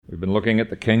been looking at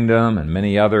the kingdom and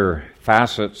many other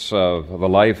facets of the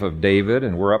life of David,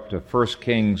 and we're up to 1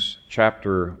 Kings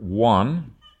chapter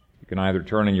 1. You can either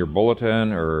turn in your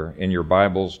bulletin or in your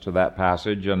Bibles to that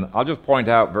passage. And I'll just point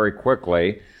out very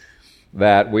quickly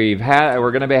that we're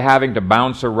going to be having to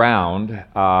bounce around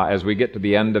as we get to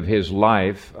the end of his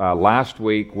life. Last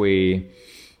week we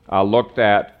looked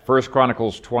at 1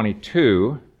 Chronicles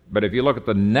 22, but if you look at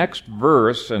the next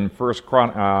verse in 1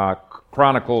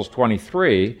 Chronicles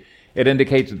 23, it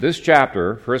indicates that this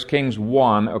chapter, 1 Kings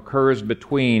 1, occurs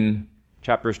between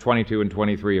chapters 22 and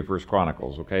 23 of 1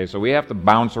 Chronicles. Okay, so we have to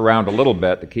bounce around a little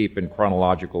bit to keep in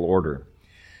chronological order.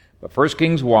 But 1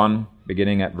 Kings 1,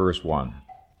 beginning at verse 1.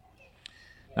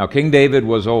 Now King David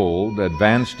was old,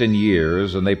 advanced in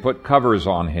years, and they put covers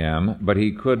on him, but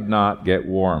he could not get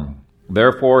warm.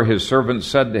 Therefore his servants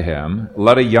said to him,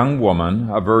 "Let a young woman,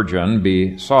 a virgin,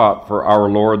 be sought for our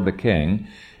lord the king,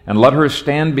 and let her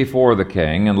stand before the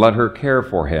king, and let her care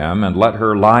for him, and let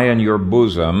her lie in your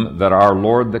bosom, that our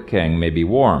lord the king may be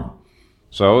warm."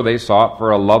 So they sought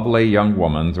for a lovely young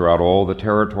woman throughout all the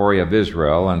territory of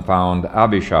Israel, and found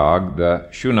Abishag the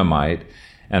Shunammite,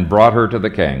 and brought her to the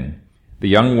king. The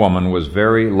young woman was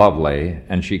very lovely,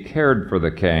 and she cared for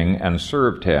the king and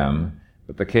served him,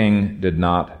 but the king did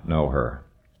not know her.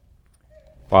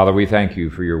 Father, we thank you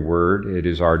for your word. It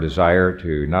is our desire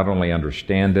to not only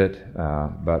understand it,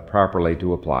 but properly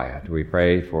to apply it. We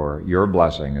pray for your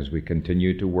blessing as we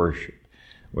continue to worship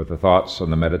with the thoughts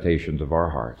and the meditations of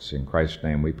our hearts. In Christ's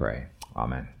name we pray.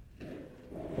 Amen.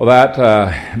 Well,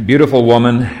 that beautiful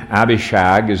woman,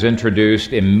 Abishag, is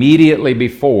introduced immediately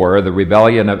before the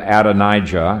rebellion of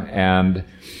Adonijah, and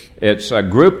it's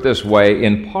grouped this way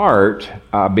in part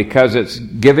because it's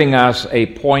giving us a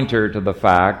pointer to the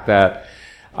fact that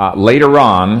later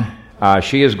on,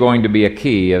 she is going to be a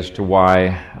key as to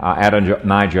why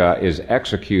Adonijah is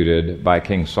executed by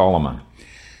King Solomon.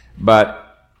 But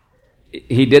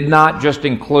he did not just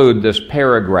include this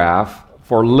paragraph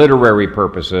for literary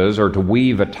purposes or to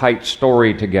weave a tight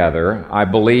story together. I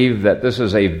believe that this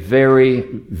is a very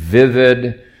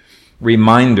vivid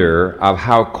reminder of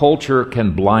how culture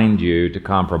can blind you to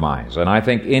compromise. And I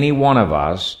think any one of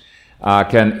us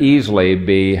can easily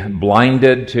be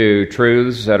blinded to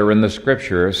truths that are in the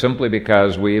Scripture simply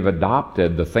because we've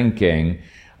adopted the thinking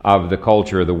of the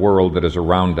culture, the world that is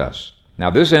around us. Now,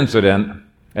 this incident,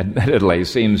 admittedly,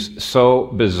 seems so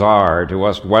bizarre to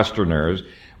us Westerners.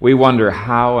 We wonder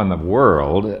how in the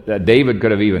world that David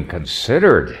could have even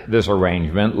considered this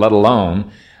arrangement, let alone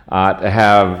to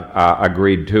have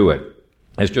agreed to it.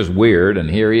 It's just weird, and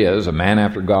here he is, a man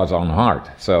after God's own heart.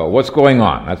 So what's going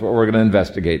on? That's what we're going to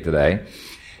investigate today.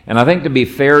 And I think to be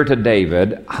fair to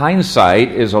David,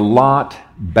 hindsight is a lot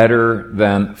better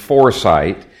than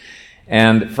foresight.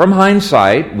 And from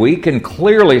hindsight, we can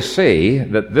clearly see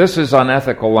that this is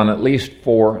unethical on at least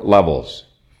 4 levels.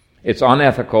 It's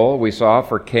unethical, we saw,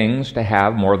 for kings to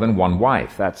have more than one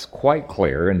wife. That's quite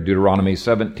clear in Deuteronomy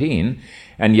 17.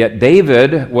 And yet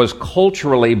David was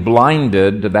culturally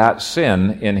blinded to that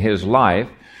sin in his life.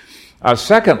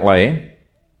 Secondly,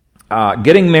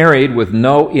 getting married with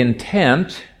no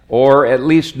intent or at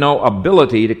least no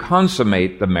ability to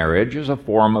consummate the marriage is a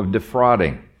form of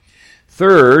defrauding.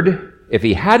 Third, if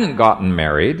he hadn't gotten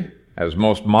married, as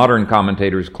most modern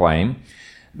commentators claim,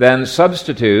 then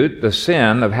substitute the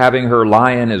sin of having her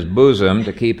lie in his bosom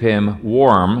to keep him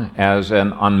warm as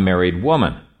an unmarried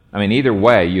woman. I mean, either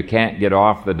way, you can't get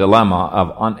off the dilemma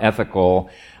of unethical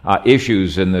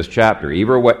issues in this chapter.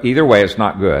 Either way, it's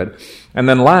not good. And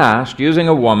then last, using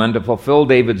a woman to fulfill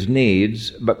David's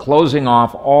needs, but closing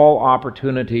off all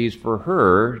opportunities for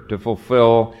her to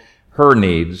fulfill her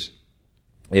needs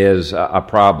is a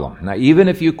problem. Now, even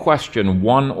if you question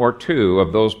 1 or 2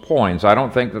 of those points, I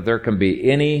don't think that there can be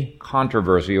any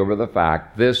controversy over the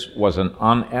fact this was an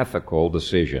unethical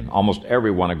decision. Almost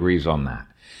everyone agrees on that.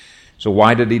 So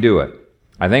why did he do it?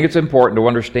 I think it's important to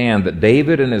understand that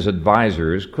David and his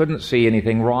advisors couldn't see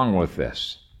anything wrong with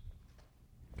this.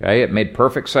 Okay, it made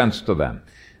perfect sense to them.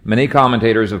 Many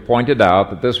commentators have pointed out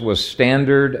that this was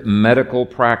standard medical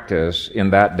practice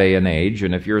in that day and age,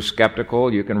 and if you're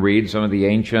skeptical, you can read some of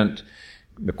the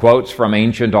quotes from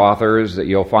ancient authors that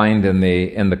you'll find in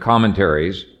the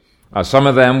commentaries. Some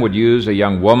of them would use a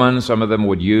young woman, some of them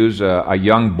would use a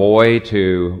young boy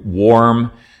to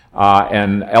warm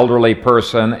an elderly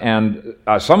person, and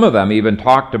some of them even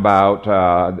talked about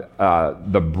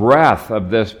the breath of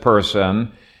this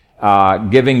person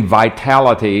giving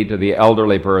vitality to the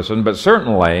elderly person, but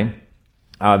certainly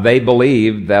they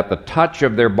believed that the touch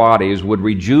of their bodies would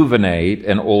rejuvenate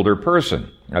an older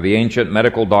person. Now, the ancient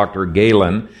medical doctor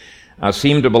Galen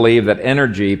seemed to believe that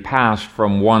energy passed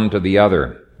from one to the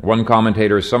other. One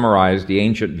commentator summarized the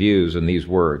ancient views in these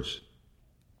words: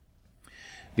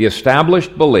 the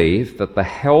established belief that the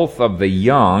health of the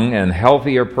young and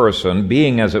healthier person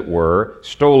being, as it were,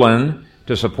 stolen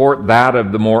to support that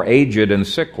of the more aged and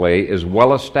sickly is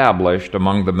well established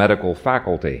among the medical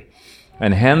faculty,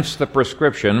 and hence the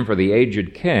prescription for the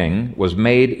aged king was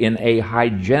made in a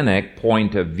hygienic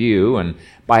point of view, and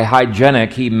by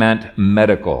hygienic he meant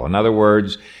medical. In other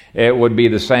words, it would be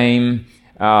the same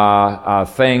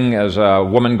thing as a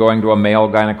woman going to a male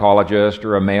gynecologist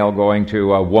or a male going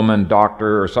to a woman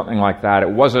doctor or something like that. It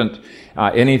wasn't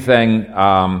anything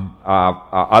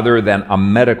other than a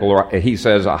medical, or he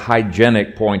says a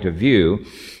hygienic point of view,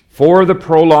 for the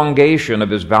prolongation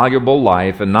of his valuable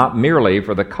life and not merely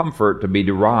for the comfort to be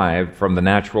derived from the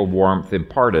natural warmth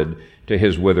imparted to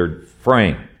his withered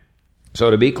frame.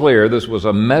 So to be clear, this was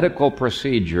a medical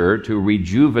procedure to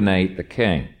rejuvenate the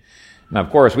king. Now, of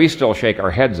course, we still shake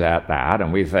our heads at that,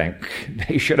 and we think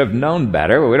they should have known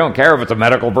better. We don't care if it's a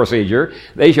medical procedure.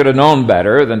 They should have known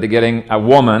better than to getting a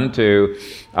woman to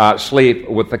sleep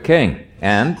with the king.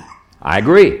 And I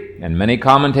agree, and many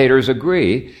commentators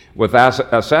agree with that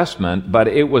assessment, but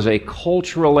it was a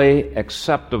culturally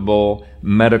acceptable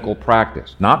medical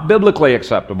practice. Not biblically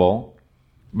acceptable,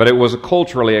 but it was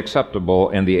culturally acceptable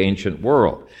in the ancient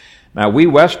world. Now, we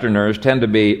Westerners tend to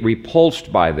be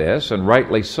repulsed by this, and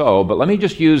rightly so, but let me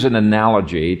just use an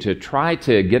analogy to try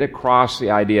to get across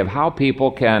the idea of how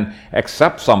people can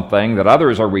accept something that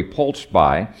others are repulsed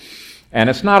by. And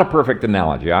it's not a perfect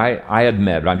analogy, I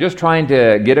admit, but I'm just trying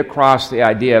to get across the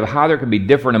idea of how there can be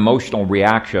different emotional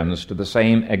reactions to the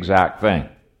same exact thing.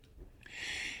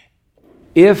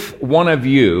 If one of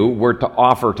you were to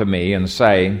offer to me and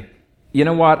say, you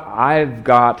know what, I've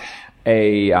got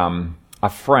a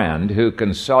friend who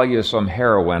can sell you some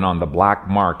heroin on the black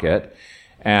market,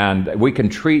 and we can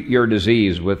treat your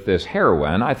disease with this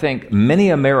heroin, I think many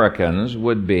Americans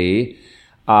would be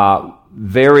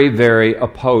very, very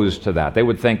opposed to that. They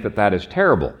would think that that is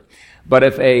terrible. But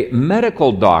if a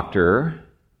medical doctor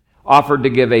offered to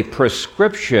give a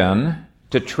prescription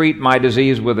to treat my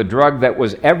disease with a drug that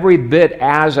was every bit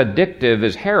as addictive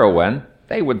as heroin,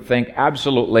 they would think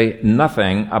absolutely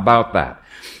nothing about that.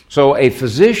 So a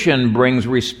physician brings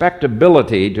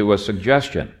respectability to a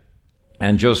suggestion.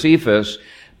 And Josephus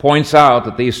points out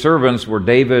that these servants were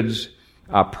David's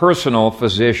personal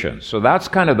physicians. So that's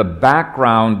kind of the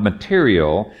background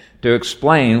material to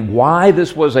explain why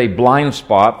this was a blind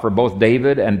spot for both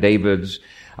David and David's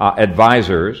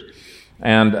advisors.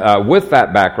 And with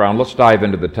that background, let's dive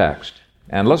into the text.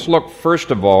 And let's look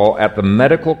first of all at the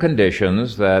medical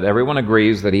conditions that everyone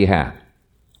agrees that he had.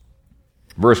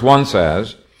 Verse 1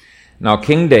 says, "Now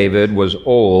King David was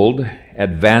old,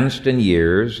 advanced in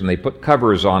years, and they put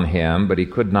covers on him, but he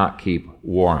could not keep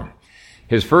warm."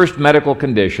 His first medical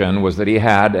condition was that he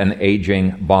had an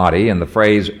aging body, and the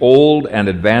phrase old and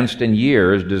advanced in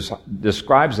years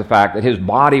describes the fact that his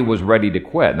body was ready to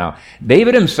quit. Now,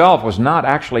 David himself was not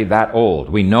actually that old.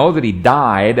 We know that he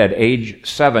died at age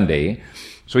 70,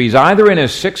 so he's either in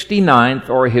his 69th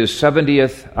or his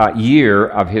 70th year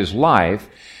of his life,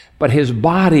 but his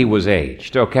body was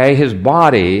aged, okay? His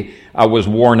body was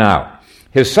worn out.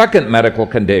 His second medical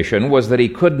condition was that he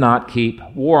could not keep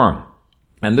warm.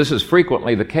 And this is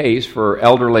frequently the case for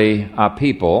elderly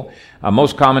people.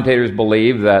 Most commentators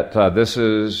believe that this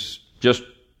is just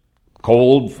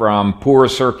cold from poor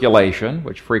circulation,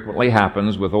 which frequently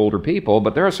happens with older people.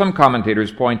 But there are some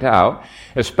commentators point out,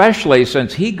 especially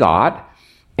since he got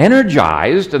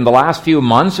energized in the last few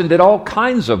months and did all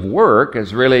kinds of work,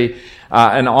 is really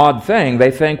an odd thing.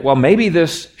 They think, well, maybe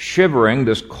this shivering,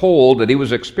 this cold that he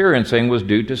was experiencing was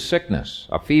due to sickness,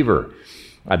 a fever,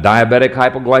 a diabetic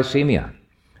hypoglycemia,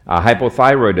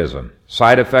 hypothyroidism,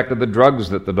 side effect of the drugs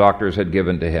that the doctors had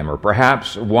given to him, or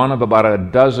perhaps one of about a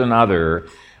dozen other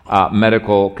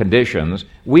medical conditions.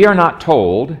 We are not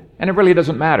told, and it really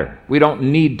doesn't matter. We don't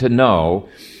need to know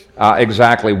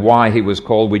exactly why he was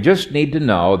cold. We just need to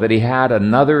know that he had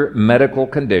another medical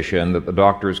condition that the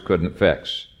doctors couldn't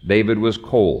fix. David was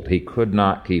cold. He could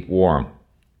not keep warm.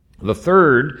 The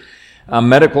third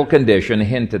medical condition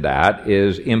hinted at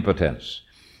is impotence.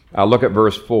 Look at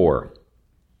verse 4.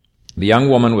 "The young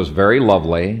woman was very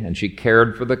lovely, and she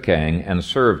cared for the king and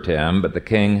served him, but the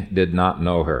king did not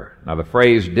know her." Now, the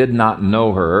phrase "did not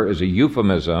know her" is a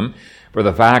euphemism for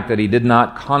the fact that he did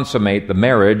not consummate the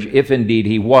marriage, if indeed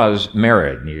he was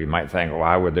married. You might think,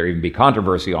 why would there even be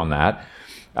controversy on that?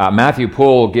 Matthew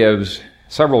Poole gives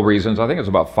several reasons. I think it's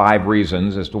about 5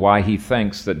 reasons as to why he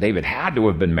thinks that David had to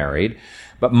have been married.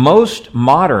 But most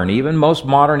modern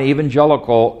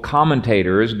evangelical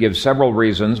commentators give several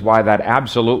reasons why that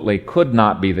absolutely could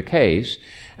not be the case.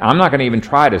 I'm not going to even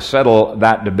try to settle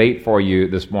that debate for you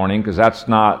this morning because that's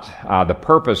not the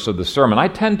purpose of the sermon. I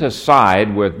tend to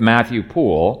side with Matthew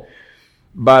Poole,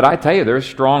 but I tell you, there's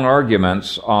strong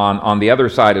arguments on the other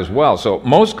side as well. So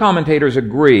most commentators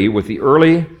agree with the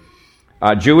early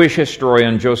Jewish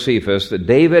historian Josephus that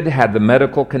David had the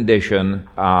medical condition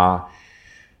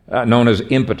known as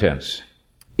impotence.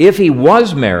 If he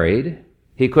was married,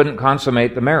 he couldn't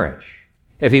consummate the marriage.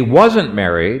 If he wasn't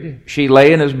married, she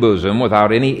lay in his bosom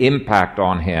without any impact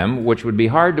on him, which would be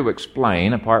hard to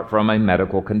explain apart from a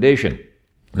medical condition.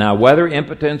 Now, whether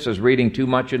impotence is reading too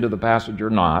much into the passage or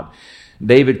not,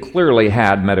 David clearly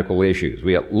had medical issues.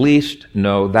 We at least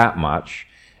know that much,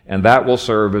 and that will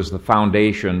serve as the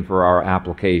foundation for our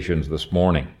applications this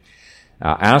morning.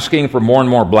 Asking for more and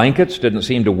more blankets didn't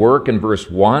seem to work in verse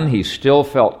 1. He still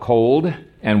felt cold.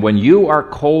 And when you are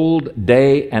cold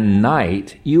day and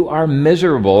night, you are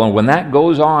miserable. And when that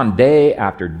goes on day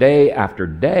after day after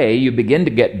day, you begin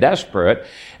to get desperate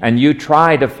and you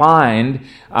try to find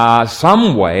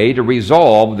some way to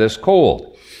resolve this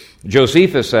cold.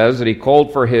 Josephus says that he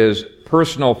called for his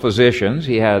personal physicians.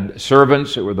 He had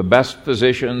servants who were the best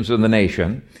physicians in the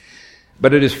nation.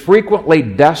 But it is frequently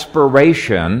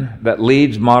desperation that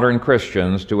leads modern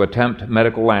Christians to attempt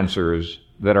medical answers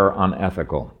that are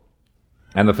unethical.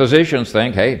 And the physicians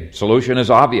think, hey, solution is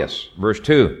obvious. Verse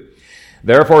 2,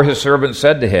 therefore his servant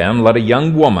said to him, let a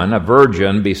young woman, a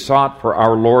virgin, be sought for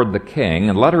our Lord the king,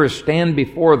 and let her stand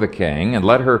before the king, and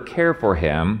let her care for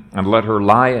him, and let her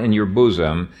lie in your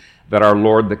bosom, that our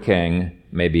Lord the king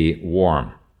may be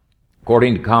warm.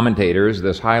 According to commentators,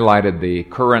 this highlighted the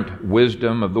current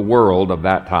wisdom of the world of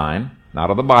that time,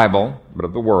 not of the Bible, but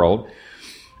of the world.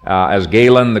 As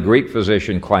Galen, the Greek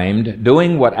physician, claimed,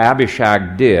 doing what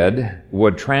Abishag did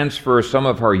would transfer some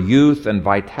of her youth and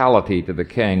vitality to the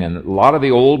king. And a lot of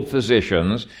the old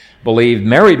physicians believed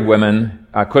married women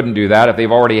couldn't do that if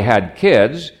they've already had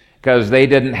kids, because they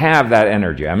didn't have that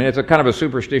energy. I mean, it's a kind of a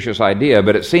superstitious idea,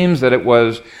 but it seems that it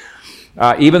was,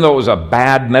 even though it was a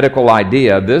bad medical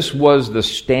idea, this was the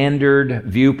standard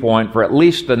viewpoint for at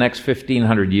least the next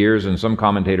 1,500 years, and some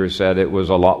commentators said it was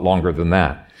a lot longer than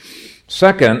that.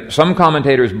 Second, some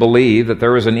commentators believe that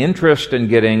there was an interest in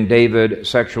getting David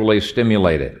sexually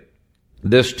stimulated.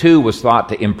 This too was thought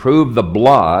to improve the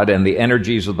blood and the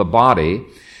energies of the body.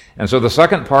 And so the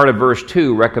second part of verse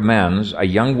 2 recommends a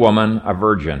young woman, a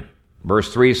virgin.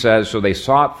 Verse 3 says, so they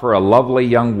sought for a lovely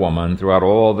young woman throughout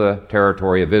all the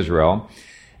territory of Israel.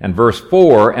 And verse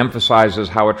 4 emphasizes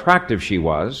how attractive she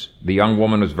was. The young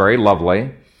woman was very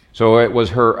lovely. So it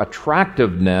was her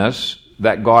attractiveness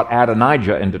that got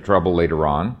Adonijah into trouble later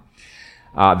on.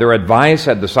 Their advice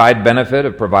had the side benefit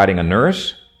of providing a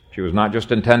nurse. She was not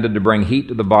just intended to bring heat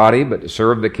to the body, but to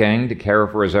serve the king, to care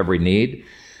for his every need.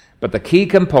 But the key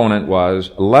component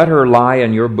was, let her lie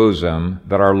in your bosom,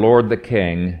 that our Lord the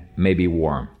king may be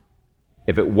warm.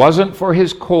 If it wasn't for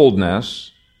his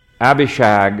coldness,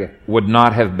 Abishag would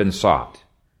not have been sought.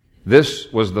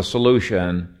 This was the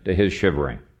solution to his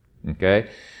shivering.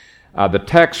 Okay? The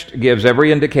text gives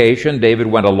every indication David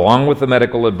went along with the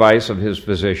medical advice of his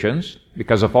physicians,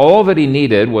 because if all that he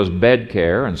needed was bed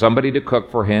care and somebody to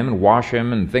cook for him and wash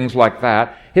him and things like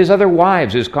that, his other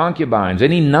wives, his concubines,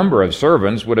 any number of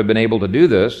servants would have been able to do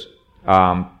this.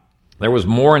 There was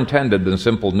more intended than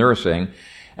simple nursing,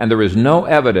 and there is no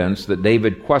evidence that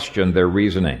David questioned their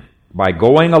reasoning. By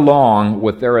going along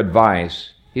with their advice,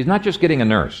 he's not just getting a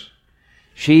nurse.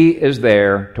 She is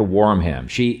there to warm him.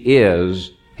 She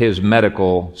is his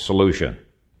medical solution.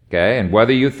 Okay? And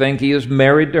whether you think he is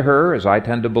married to her, as I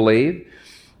tend to believe,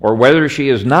 or whether she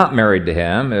is not married to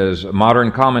him, as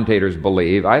modern commentators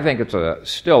believe, I think it's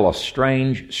still a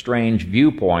strange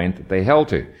viewpoint that they held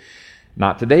to.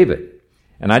 Not to David.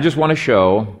 And I just want to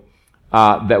show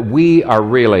that we are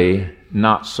really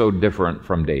not so different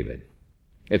from David.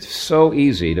 It's so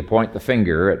easy to point the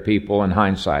finger at people in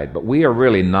hindsight, but we are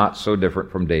really not so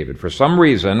different from David. For some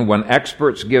reason, when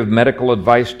experts give medical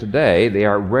advice today, they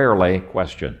are rarely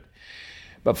questioned.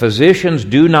 But physicians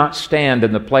do not stand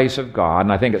in the place of God,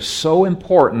 and I think it's so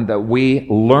important that we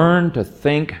learn to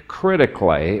think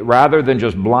critically rather than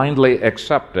just blindly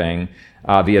accepting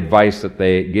the advice that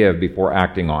they give before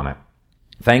acting on it.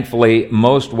 Thankfully,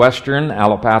 most Western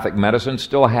allopathic medicine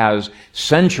still has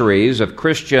centuries of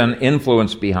Christian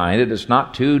influence behind it. It's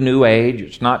not too New Age.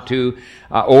 It's not too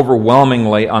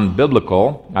overwhelmingly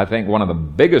unbiblical. I think one of the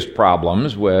biggest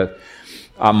problems with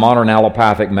modern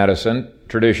allopathic medicine,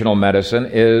 traditional medicine,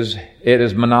 is it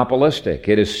is monopolistic.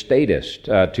 It is statist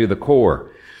to the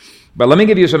core. But let me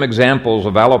give you some examples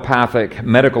of allopathic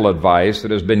medical advice that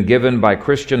has been given by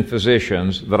Christian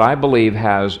physicians that I believe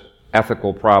has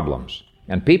ethical problems.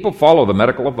 And people follow the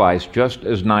medical advice just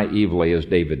as naively as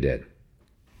David did.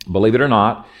 Believe it or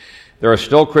not, there are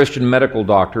still Christian medical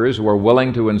doctors who are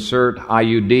willing to insert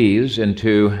IUDs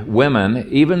into women,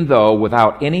 even though,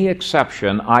 without any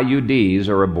exception, IUDs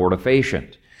are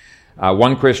abortifacient.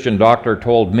 One Christian doctor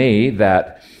told me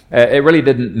that it really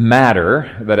didn't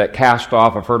matter that it cast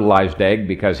off a fertilized egg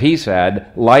because he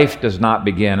said life does not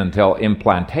begin until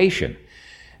implantation.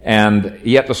 And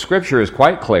yet the Scripture is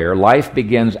quite clear. Life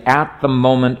begins at the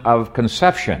moment of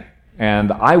conception.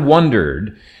 And I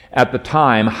wondered at the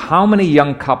time, how many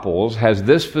young couples has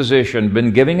this physician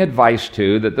been giving advice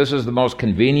to that this is the most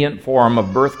convenient form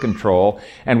of birth control,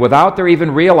 and without their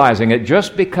even realizing it,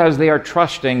 just because they are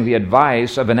trusting the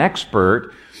advice of an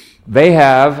expert, they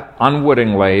have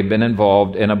unwittingly been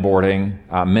involved in aborting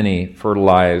many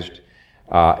fertilized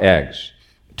eggs.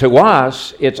 To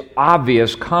us, it's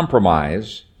obvious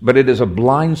compromise, but it is a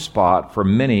blind spot for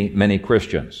many, many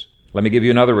Christians. Let me give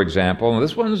you another example.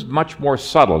 This one's much more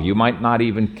subtle. You might not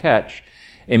even catch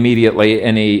immediately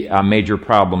any major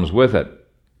problems with it.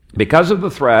 Because of the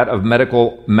threat of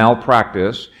medical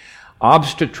malpractice,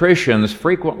 obstetricians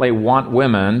frequently want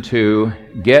women to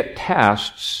get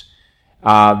tests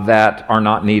that are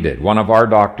not needed. One of our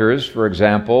doctors, for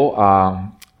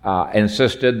example,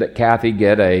 insisted that Kathy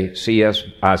get a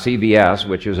CVS,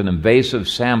 which is an invasive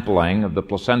sampling of the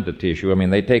placenta tissue. I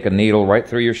mean, they take a needle right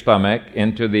through your stomach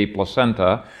into the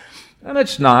placenta, and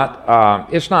it's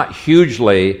not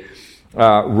hugely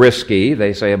risky.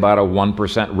 They say about a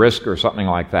 1% risk or something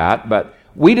like that. But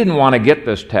we didn't want to get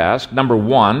this test, number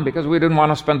one, because we didn't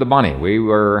want to spend the money. We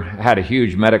had a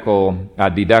huge medical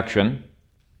deduction.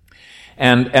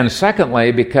 And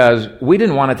secondly, because we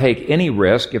didn't want to take any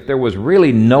risk if there was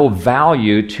really no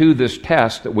value to this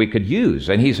test that we could use.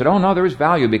 And he said, oh, no, there is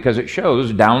value because it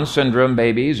shows Down syndrome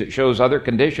babies, it shows other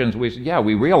conditions. We said, yeah,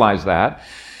 we realize that.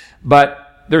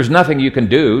 But there's nothing you can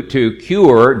do to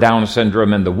cure Down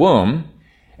syndrome in the womb.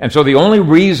 And so the only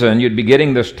reason you'd be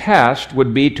getting this test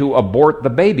would be to abort the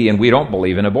baby, and we don't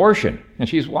believe in abortion. And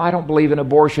she says, well, I don't believe in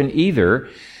abortion either.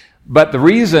 But the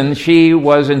reason she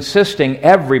was insisting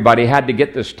everybody had to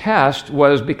get this test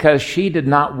was because she did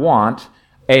not want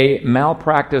a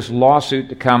malpractice lawsuit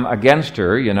to come against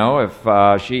her. You know, if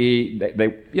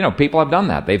people have done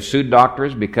that. They've sued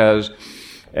doctors because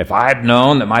if I had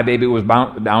known that my baby was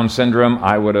Down syndrome,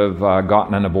 I would have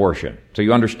gotten an abortion. So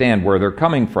you understand where they're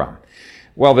coming from.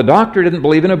 Well, the doctor didn't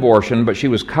believe in abortion, but she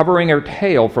was covering her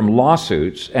tail from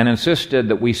lawsuits and insisted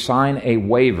that we sign a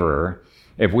waiver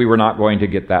if we were not going to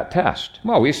get that test.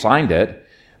 Well, we signed it,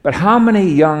 but how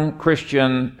many young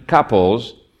Christian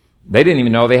couples, they didn't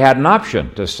even know they had an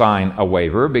option to sign a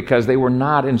waiver because they were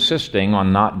not insisting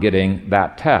on not getting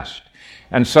that test.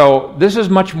 And so this is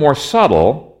much more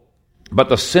subtle, but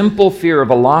the simple fear of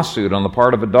a lawsuit on the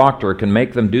part of a doctor can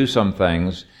make them do some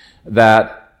things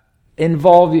that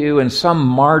involve you in some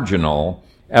marginal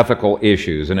ethical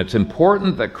issues. And it's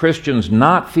important that Christians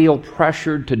not feel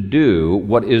pressured to do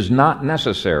what is not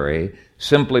necessary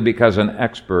simply because an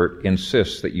expert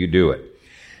insists that you do it.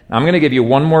 Now, I'm going to give you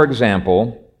one more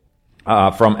example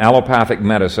from allopathic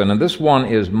medicine, and this one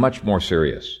is much more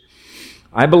serious.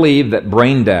 I believe that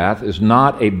brain death is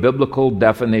not a biblical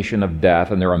definition of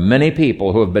death, and there are many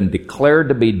people who have been declared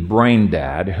to be brain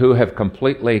dead who have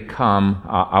completely come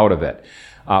out of it.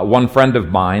 One friend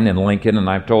of mine in Lincoln, and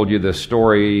I've told you this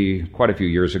story quite a few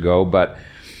years ago, but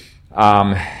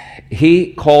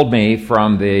he called me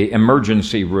from the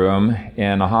emergency room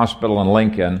in a hospital in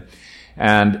Lincoln,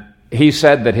 and he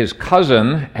said that his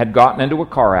cousin had gotten into a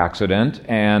car accident,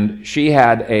 and she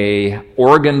had a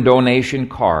organ donation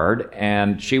card,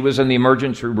 and she was in the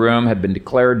emergency room, had been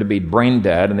declared to be brain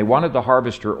dead, and they wanted to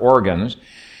harvest her organs.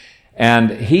 And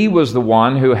he was the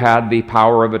one who had the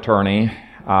power of attorney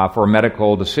for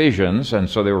medical decisions, and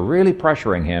so they were really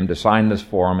pressuring him to sign this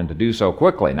form and to do so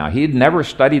quickly. Now, he'd never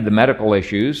studied the medical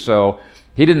issues, so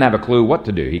he didn't have a clue what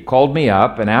to do. He called me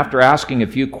up, and after asking a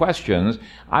few questions,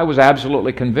 I was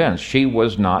absolutely convinced she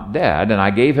was not dead, and I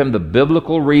gave him the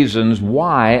biblical reasons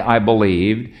why I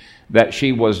believed that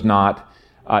she was not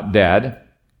dead.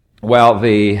 Well,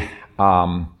 and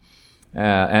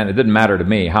it didn't matter to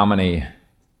me how many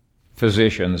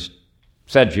physicians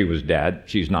said she was dead.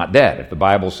 She's not dead if the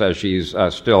Bible says she's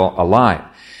still alive.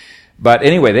 But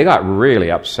anyway, they got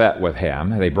really upset with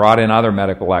him. They brought in other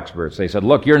medical experts. They said,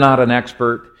 look, you're not an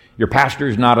expert. Your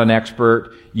pastor's not an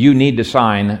expert. You need to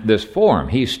sign this form.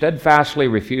 He steadfastly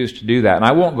refused to do that. And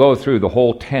I won't go through the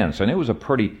whole tense, and it was a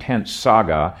pretty tense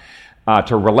saga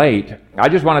to relate. I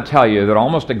just want to tell you that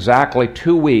almost exactly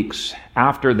 2 weeks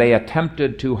after they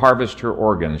attempted to harvest her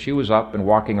organs, she was up and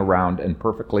walking around and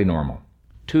perfectly normal.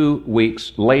 2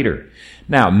 weeks later.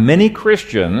 Now, many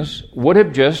Christians would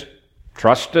have just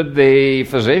trusted the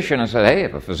physician and said, hey,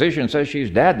 if a physician says she's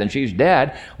dead, then she's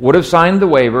dead, would have signed the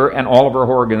waiver, and all of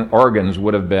her organs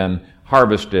would have been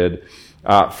harvested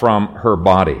from her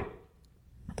body.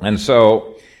 And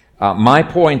so, my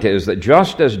point is that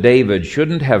just as David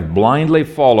shouldn't have blindly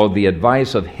followed the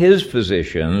advice of his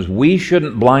physicians, we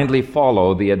shouldn't blindly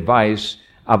follow the advice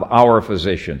of our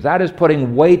physicians. That is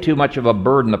putting way too much of a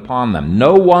burden upon them.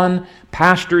 No one,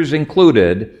 pastors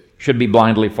included, should be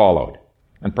blindly followed.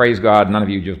 And praise God, none of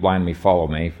you just blindly follow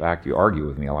me. In fact, you argue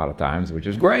with me a lot of times, which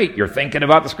is great. You're thinking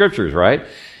about the Scriptures, right?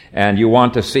 And you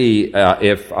want to see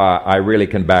if I really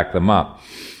can back them up.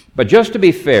 But just to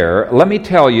be fair, let me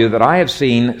tell you that I have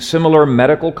seen similar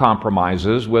medical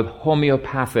compromises with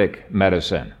homeopathic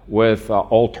medicine, with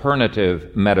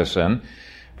alternative medicine.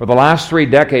 For the last 3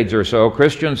 decades or so,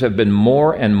 Christians have been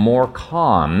more and more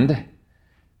conned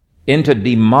into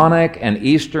demonic and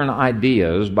Eastern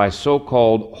ideas by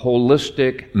so-called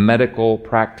holistic medical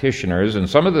practitioners. And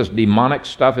some of this demonic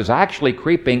stuff is actually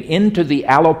creeping into the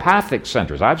allopathic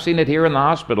centers. I've seen it here in the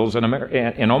hospitals in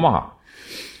Omaha.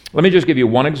 Let me just give you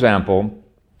one example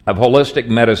of holistic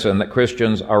medicine that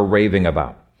Christians are raving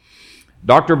about.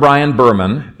 Dr. Brian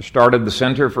Berman started the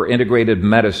Center for Integrative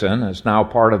Medicine. It's now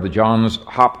part of the Johns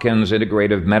Hopkins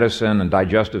Integrative Medicine and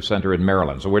Digestive Center in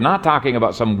Maryland. So we're not talking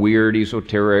about some weird,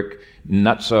 esoteric,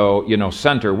 nutso,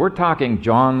 center. We're talking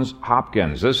Johns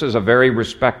Hopkins. This is a very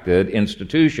respected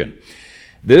institution.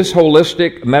 This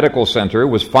holistic medical center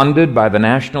was funded by the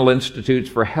National Institutes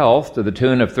for Health to the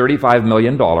tune of $35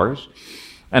 million.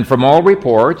 And from all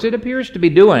reports, it appears to be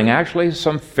doing actually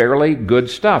some fairly good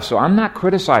stuff. So I'm not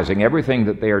criticizing everything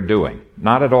that they are doing.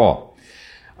 Not at all.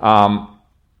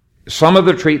 Some of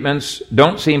the treatments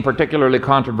don't seem particularly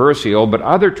controversial, but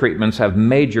other treatments have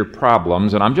major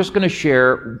problems. And I'm just going to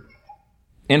share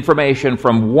information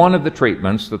from one of the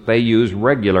treatments that they use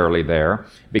regularly there,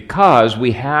 because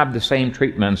we have the same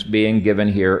treatments being given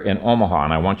here in Omaha,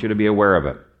 and I want you to be aware of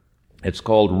it. It's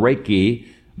called Reiki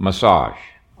massage.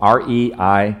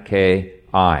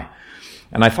 R-E-I-K-I.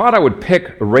 And I thought I would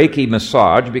pick Reiki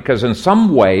massage because in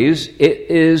some ways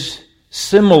it is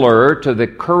similar to the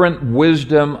current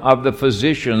wisdom of the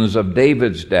physicians of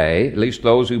David's day, at least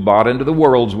those who bought into the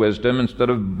world's wisdom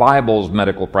instead of Bible's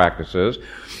medical practices.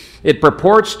 It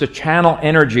purports to channel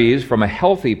energies from a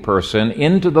healthy person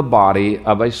into the body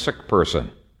of a sick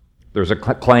person. There's a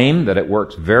claim that it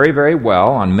works very, very well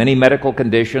on many medical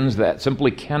conditions that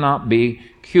simply cannot be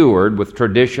cured with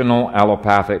traditional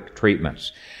allopathic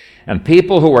treatments. And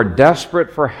people who are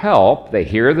desperate for help, they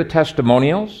hear the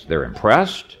testimonials, they're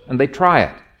impressed, and they try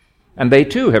it. And they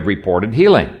too have reported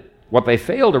healing. What they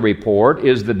fail to report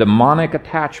is the demonic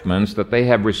attachments that they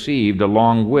have received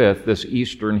along with this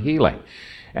Eastern healing.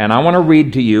 And I want to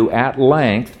read to you at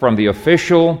length from the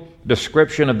official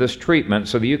description of this treatment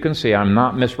so that you can see I'm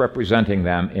not misrepresenting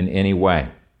them in any way.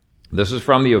 This is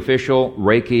from the official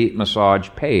Reiki massage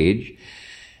page.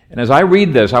 And as I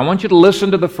read this, I want you to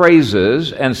listen to the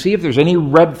phrases and see if there's any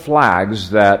red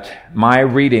flags that my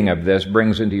reading of this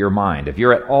brings into your mind. If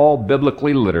you're at all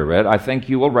biblically literate, I think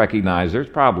you will recognize there's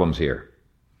problems here.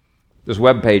 This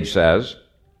webpage says,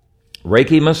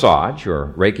 Reiki massage,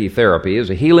 or Reiki therapy, is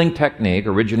a healing technique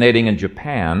originating in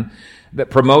Japan that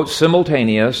promotes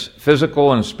simultaneous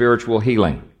physical and spiritual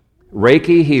healing.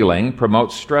 Reiki healing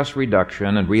promotes stress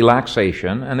reduction and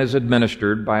relaxation and is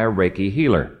administered by a Reiki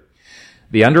healer.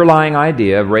 The underlying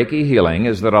idea of Reiki healing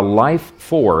is that a life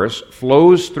force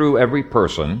flows through every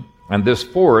person, and this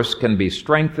force can be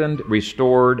strengthened,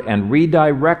 restored, and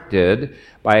redirected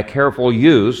by a careful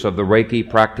use of the Reiki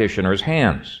practitioner's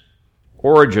hands.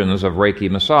 Origins of Reiki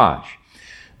massage.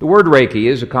 The word Reiki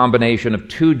is a combination of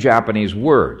 2 Japanese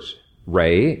words,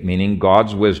 Rei, meaning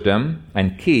God's wisdom,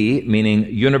 and Ki, meaning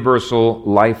universal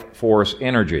life force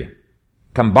energy.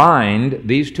 Combined,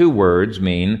 these 2 words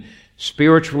mean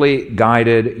spiritually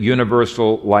guided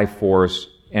universal life force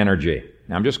energy.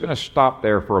 Now, I'm just going to stop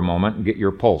there for a moment and get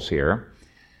your pulse here.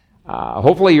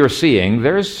 Hopefully you're seeing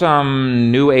there's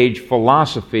some New Age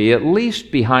philosophy, at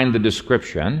least behind the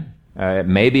description. It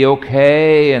may be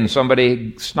okay, and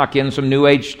somebody snuck in some New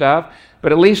Age stuff,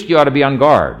 but at least you ought to be on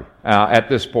guard at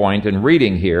this point in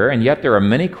reading here. And yet there are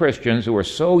many Christians who are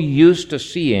so used to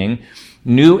seeing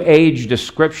New Age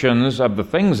descriptions of the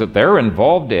things that they're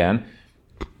involved in,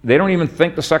 they don't even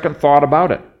think the second thought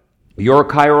about it. Your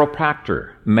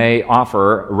chiropractor may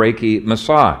offer Reiki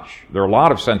massage. There are a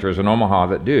lot of centers in Omaha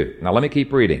that do. Now let me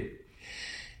keep reading.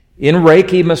 In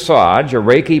Reiki massage, a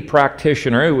Reiki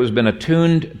practitioner who has been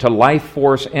attuned to life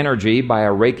force energy by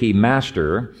a Reiki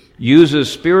master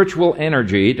uses spiritual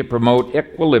energy to promote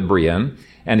equilibrium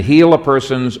and heal a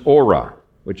person's aura,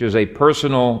 which is a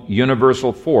personal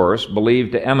universal force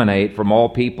believed to emanate from all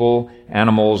people,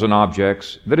 animals, and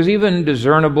objects that is even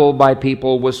discernible by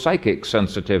people with psychic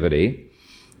sensitivity.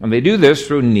 And they do this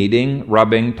through kneading,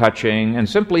 rubbing, touching, and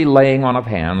simply laying on of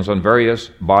hands on various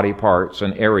body parts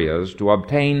and areas to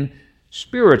obtain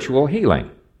spiritual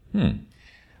healing.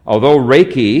 Although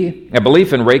Reiki, a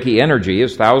belief in Reiki energy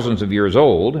is thousands of years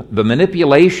old, the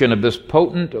manipulation of this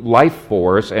potent life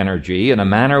force energy in a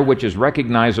manner which is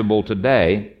recognizable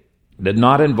today did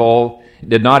not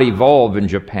evolve in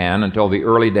Japan until the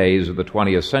early days of the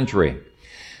 20th century.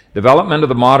 Development of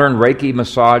the modern Reiki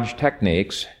massage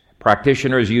techniques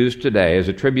practitioners use today is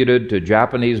attributed to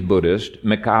Japanese Buddhist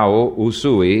Mikao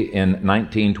Usui in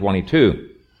 1922.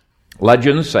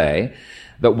 Legends say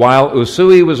that while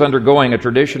Usui was undergoing a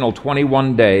traditional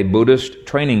 21-day Buddhist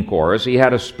training course, he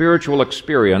had a spiritual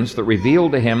experience that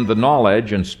revealed to him the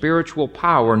knowledge and spiritual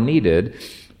power needed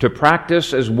to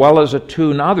practice as well as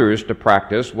attune others to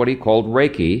practice what he called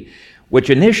Reiki,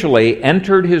 which initially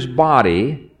entered his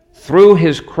body through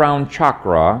his crown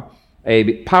chakra,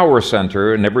 a power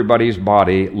center in everybody's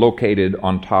body located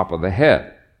on top of the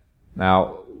head.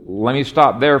 Now, let me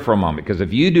stop there for a moment, because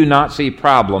if you do not see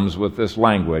problems with this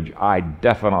language, I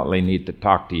definitely need to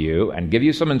talk to you and give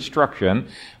you some instruction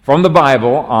from the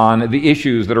Bible on the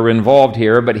issues that are involved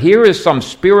here. But here is some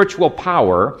spiritual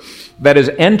power that has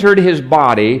entered his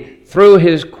body through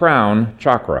his crown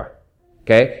chakra.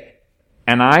 Okay?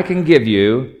 And I can give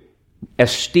you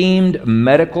esteemed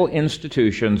medical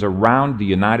institutions around the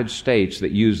United States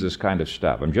that use this kind of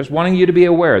stuff. I'm just wanting you to be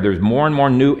aware there's more and more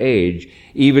New Age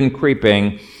even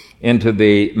creeping into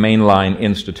the mainline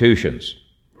institutions.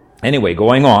 Anyway,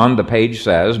 going on, the page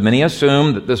says, many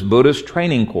assume that this Buddhist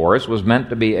training course was meant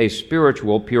to be a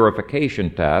spiritual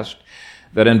purification test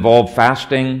that involved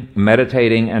fasting,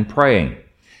 meditating, and praying.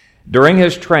 During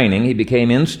his training, he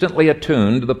became instantly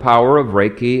attuned to the power of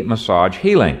Reiki massage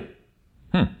healing.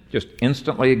 Just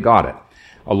instantly got it.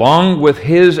 Along with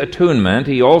his attunement,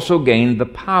 he also gained the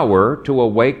power to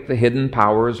awake the hidden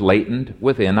powers latent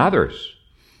within others.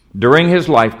 During his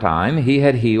lifetime, he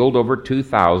had healed over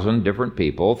 2,000 different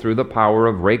people through the power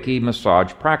of Reiki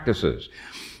massage practices.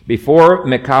 Before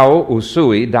Mikao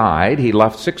Usui died, he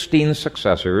left 16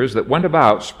 successors that went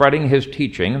about spreading his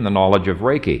teaching and the knowledge of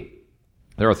Reiki.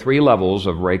 There are 3 levels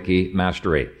of Reiki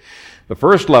mastery. The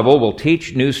first level will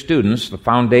teach new students the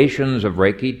foundations of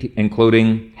Reiki,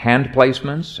 including hand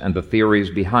placements and the theories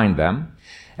behind them.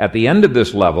 At the end of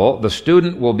this level, the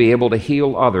student will be able to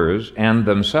heal others and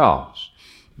themselves.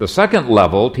 The second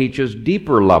level teaches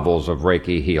deeper levels of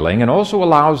Reiki healing and also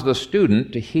allows the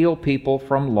student to heal people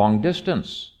from long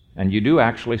distance. And you do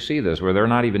actually see this, where they're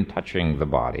not even touching the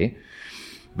body.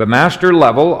 The master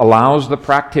level allows the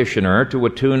practitioner to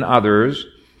attune others'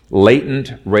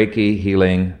 latent Reiki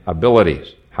healing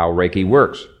abilities. How Reiki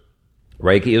works.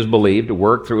 Reiki is believed to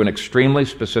work through an extremely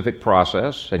specific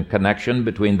process and connection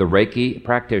between the Reiki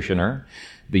practitioner,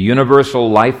 the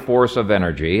universal life force of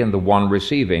energy, and the one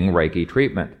receiving Reiki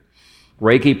treatment.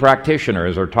 Reiki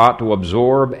practitioners are taught to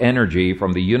absorb energy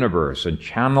from the universe and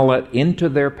channel it into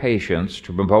their patients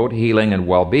to promote healing and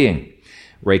well-being.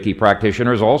 Reiki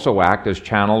practitioners also act as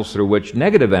channels through which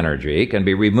negative energy can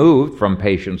be removed from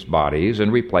patients' bodies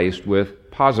and replaced with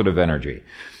positive energy.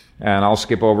 And I'll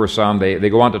skip over some. They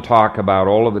go on to talk about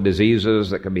all of the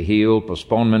diseases that can be healed,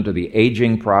 postponement of the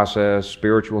aging process,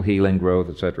 spiritual healing, growth,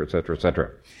 etc., etc.,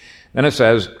 etc. Then it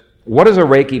says, what does a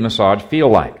Reiki massage feel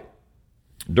like?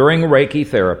 During Reiki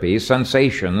therapy,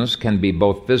 sensations can be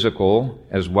both physical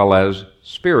as well as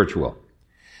spiritual.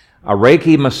 A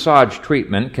Reiki massage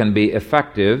treatment can be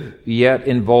effective, yet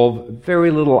involve very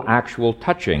little actual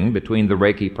touching between the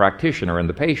Reiki practitioner and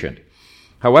the patient.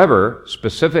 However,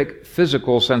 specific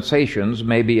physical sensations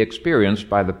may be experienced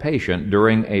by the patient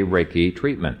during a Reiki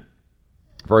treatment.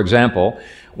 For example,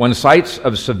 when sites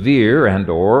of severe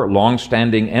and/or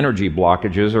long-standing energy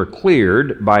blockages are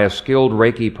cleared by a skilled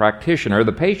Reiki practitioner,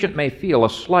 the patient may feel a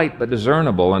slight but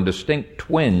discernible and distinct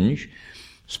twinge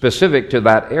specific to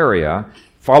that area,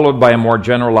 followed by a more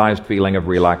generalized feeling of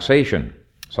relaxation.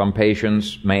 Some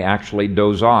patients may actually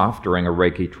doze off during a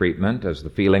Reiki treatment as the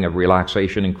feeling of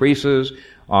relaxation increases.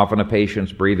 Often a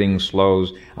patient's breathing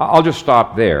slows. I'll just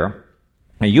stop there.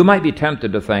 Now, you might be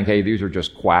tempted to think, hey, these are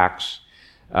just quacks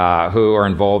who are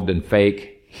involved in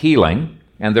fake healing.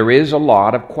 And there is a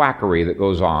lot of quackery that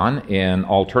goes on in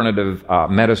alternative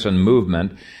medicine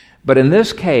movement. But in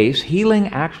this case, healing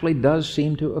actually does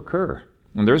seem to occur.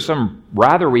 And there's some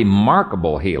rather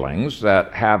remarkable healings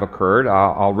that have occurred.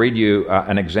 I'll read you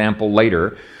an example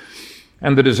later.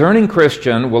 And the discerning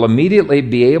Christian will immediately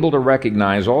be able to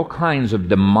recognize all kinds of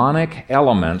demonic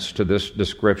elements to this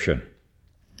description.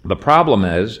 The problem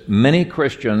is, many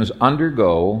Christians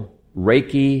undergo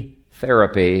Reiki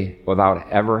therapy without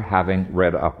ever having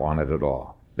read up on it at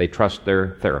all. They trust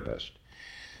their therapist.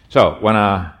 So, when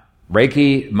a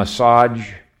Reiki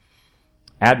massage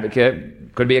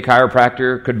advocate, could be a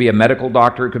chiropractor, could be a medical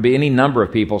doctor, could be any number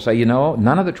of people, say,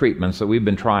 none of the treatments that we've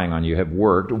been trying on you have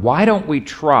worked. Why don't we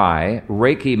try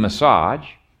Reiki massage?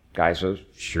 Guy says,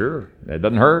 sure, it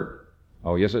doesn't hurt.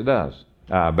 Oh, yes, it does.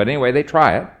 But anyway, they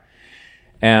try it.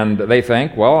 And they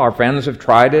think, well, our friends have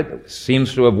tried it. It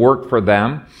seems to have worked for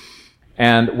them.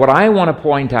 And what I want to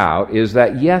point out is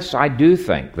that, yes, I do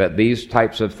think that these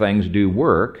types of things do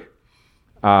work.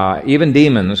 Even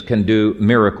demons can do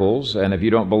miracles, and if you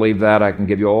don't believe that, I can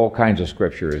give you all kinds of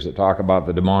scriptures that talk about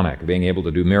the demonic being able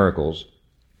to do miracles.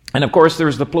 And of course,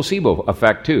 there's the placebo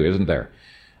effect too, isn't there?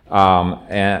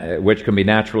 Which can be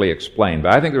naturally explained.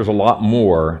 But I think there's a lot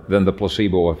more than the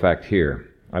placebo effect here.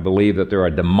 I believe that there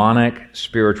are demonic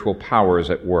spiritual powers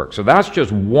at work. So that's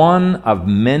just one of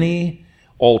many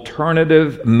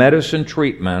alternative medicine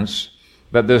treatments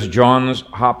that this Johns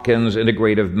Hopkins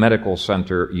Integrative Medical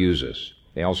Center uses.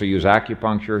 They also use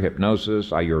acupuncture, hypnosis,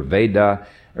 Ayurveda.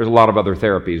 There's a lot of other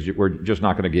therapies we're just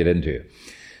not going to get into.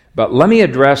 But let me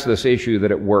address this issue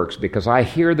that it works, because I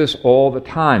hear this all the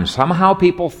time. Somehow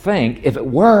people think if it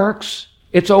works,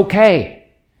 it's okay.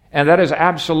 And that is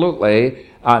absolutely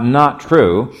not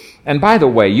true. And by the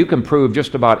way, you can prove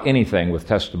just about anything with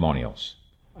testimonials.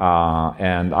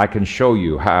 And I can show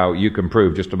you how you can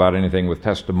prove just about anything with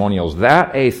testimonials.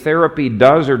 That a therapy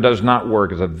does or does not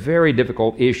work is a very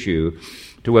difficult issue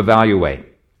to evaluate.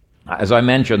 As I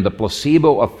mentioned, the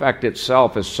placebo effect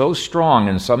itself is so strong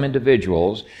in some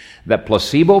individuals that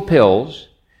placebo pills,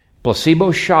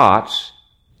 placebo shots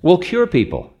will cure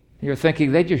people. You're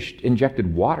thinking, they just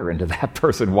injected water into that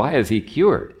person. Why is he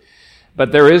cured?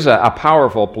 But there is a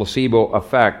powerful placebo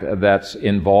effect that's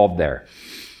involved there.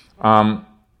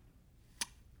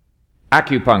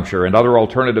 Acupuncture and other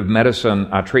alternative medicine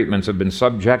treatments have been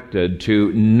subjected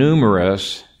to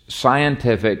numerous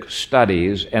scientific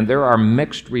studies, and there are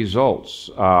mixed results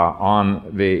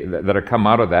that have come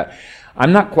out of that.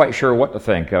 I'm not quite sure what to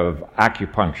think of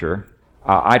acupuncture.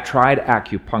 I tried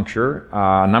acupuncture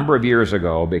a number of years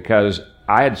ago because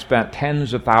I had spent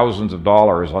tens of thousands of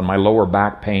dollars on my lower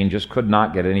back pain, just could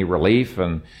not get any relief,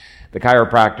 and the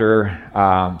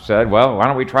chiropractor said, well, why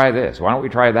don't we try this? Why don't we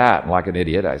try that? And like an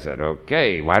idiot, I said,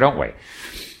 okay, why don't we?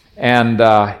 And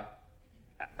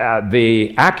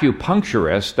the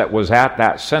acupuncturist that was at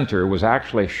that center was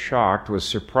actually shocked, was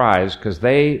surprised, because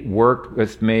they worked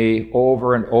with me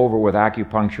over and over with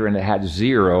acupuncture and it had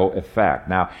zero effect.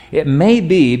 Now, it may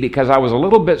be because I was a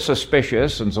little bit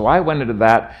suspicious, and so I went into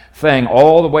that thing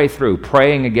all the way through,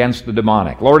 praying against the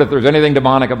demonic. Lord, if there's anything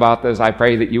demonic about this, I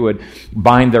pray that you would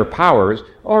bind their powers,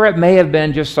 or it may have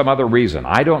been just some other reason.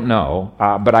 I don't know,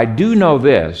 but I do know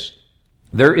this.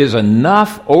 There is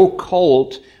enough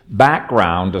occult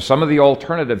background to some of the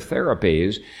alternative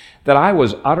therapies that I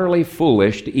was utterly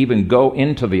foolish to even go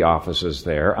into the offices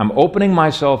there. I'm opening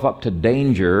myself up to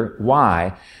danger.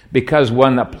 Why? Because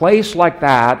when a place like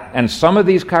that, and some of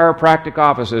these chiropractic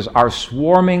offices are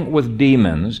swarming with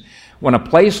demons, when a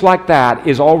place like that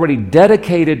is already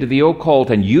dedicated to the occult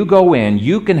and you go in,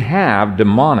 you can have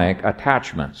demonic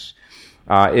attachments.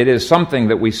 It is something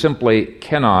that we simply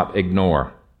cannot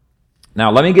ignore. Now,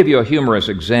 let me give you a humorous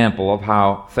example of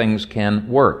how things can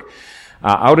work.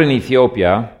 Out in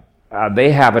Ethiopia,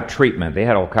 they have a treatment. They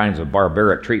had all kinds of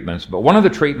barbaric treatments, but one of the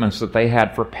treatments that they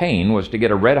had for pain was to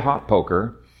get a red-hot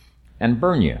poker and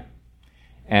burn you.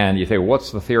 And you say, well,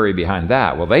 what's the theory behind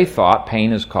that? Well, they thought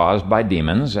pain is caused by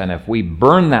demons, and if we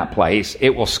burn that place,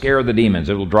 it will scare the demons.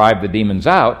 It will drive the demons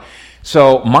out.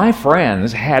 So my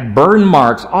friends had burn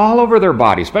marks all over their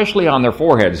body, especially on their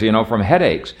foreheads, from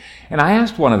headaches. And I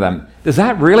asked one of them, does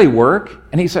that really work?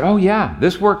 And he said, oh yeah,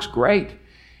 this works great.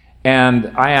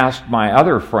 And I asked my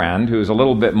other friend, who's a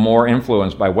little bit more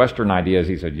influenced by Western ideas,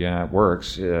 he said, yeah, it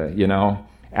works.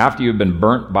 After you've been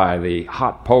burnt by the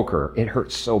hot poker, it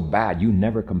hurts so bad, you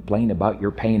never complain about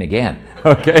your pain again.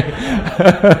 Okay?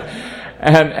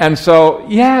 And so,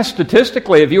 yeah,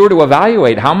 statistically, if you were to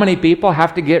evaluate how many people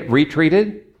have to get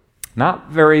retreated, not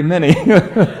very many.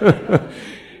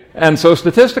 And so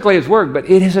statistically it's worked, but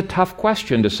it is a tough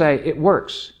question to say it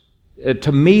works.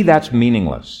 To me, that's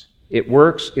meaningless. It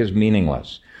works is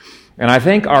meaningless. And I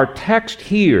think our text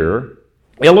here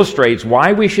illustrates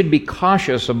why we should be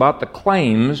cautious about the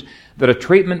claims that a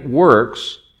treatment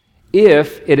works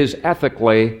if it is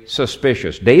ethically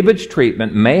suspicious. David's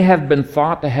treatment may have been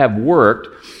thought to have worked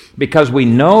because we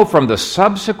know from the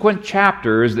subsequent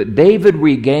chapters that David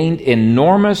regained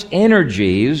enormous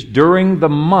energies during the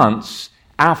months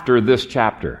after this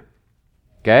chapter.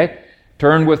 Okay?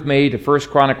 Turn with me to 1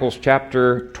 Chronicles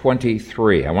chapter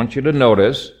 23. I want you to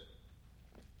notice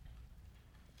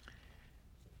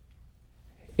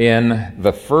in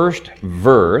the first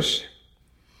verse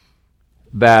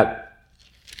that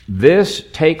this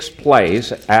takes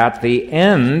place at the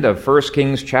end of 1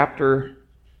 Kings chapter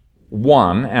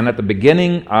 1 and at the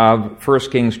beginning of 1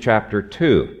 Kings chapter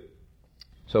 2.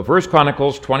 So 1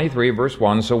 Chronicles 23 verse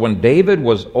 1, so when David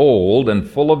was old and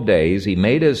full of days, he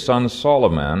made his son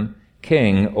Solomon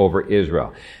king over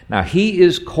Israel. Now he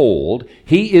is cold,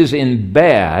 he is in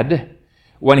bed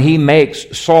when he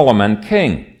makes Solomon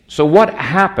king. So what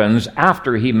happens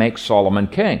after he makes Solomon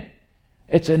king?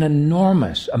 It's an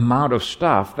enormous amount of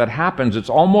stuff that happens. It's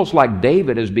almost like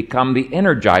David has become the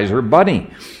Energizer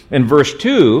Bunny. In verse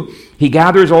 2, he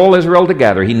gathers all Israel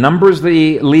together. He numbers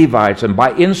the Levites, and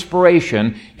by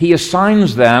inspiration, he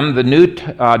assigns them the new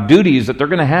duties that they're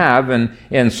going to have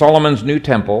in Solomon's new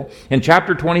temple. In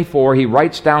chapter 24, he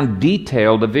writes down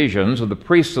detailed divisions of the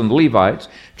priests and the Levites.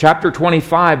 Chapter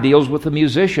 25 deals with the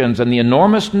musicians and the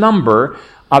enormous number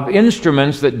of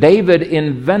instruments that David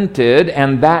invented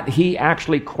and that he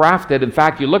actually crafted. In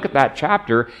fact, you look at that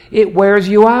chapter, it wears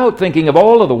you out thinking of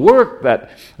all of the work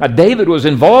that David was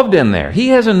involved in there. He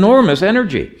has enormous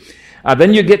energy.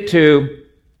 Then you get to,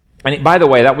 and by the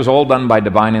way, that was all done by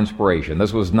divine inspiration.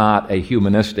 This was not a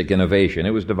humanistic innovation. It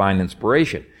was divine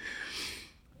inspiration.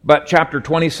 But chapter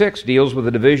 26 deals with the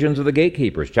divisions of the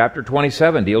gatekeepers. Chapter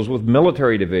 27 deals with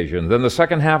military divisions. Then the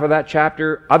second half of that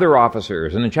chapter, other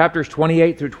officers. And in chapters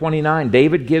 28 through 29,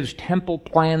 David gives temple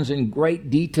plans in great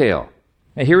detail.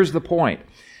 Now here's the point.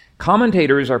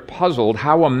 Commentators are puzzled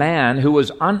how a man who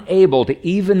was unable to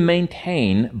even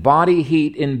maintain body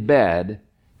heat in bed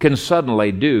can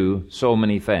suddenly do so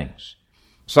many things.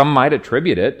 Some might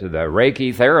attribute it to the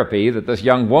Reiki therapy that this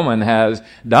young woman has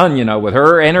done, with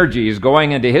her energies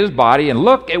going into his body, and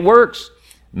look, it works.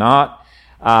 Not.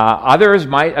 Others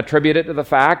might attribute it to the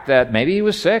fact that maybe he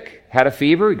was sick, had a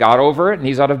fever, he got over it, and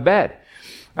he's out of bed.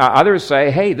 Others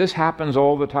say, hey, this happens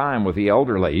all the time with the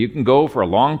elderly. You can go for a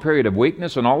long period of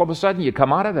weakness, and all of a sudden you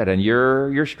come out of it, and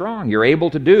you're strong. You're able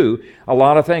to do a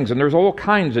lot of things, and there's all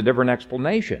kinds of different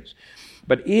explanations.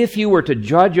 But if you were to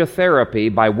judge a therapy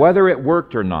by whether it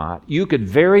worked or not, you could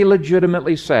very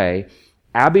legitimately say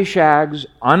Abishag's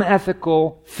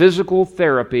unethical physical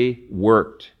therapy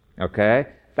worked. Okay?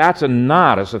 That's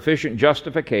not a sufficient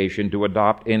justification to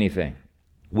adopt anything.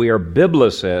 We are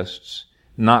biblicists,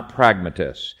 not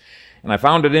pragmatists. And I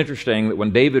found it interesting that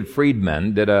when David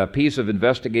Friedman did a piece of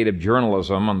investigative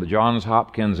journalism on the Johns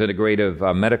Hopkins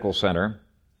Integrative Medical Center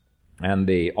and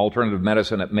the alternative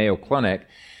medicine at Mayo Clinic,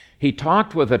 he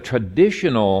talked with a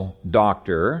traditional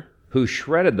doctor who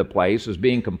shredded the place as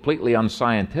being completely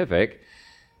unscientific.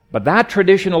 But that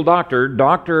traditional doctor,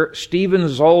 Dr. Steven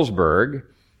Salzberg,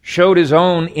 showed his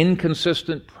own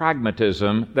inconsistent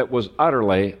pragmatism that was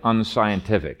utterly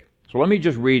unscientific. So let me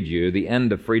just read you the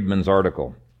end of Friedman's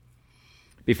article.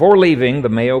 Before leaving the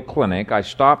Mayo Clinic, I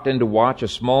stopped in to watch a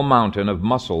small mountain of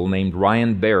muscle named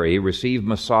Ryan Berry receive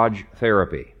massage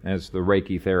therapy. That's the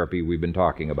Reiki therapy we've been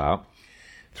talking about,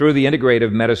 through the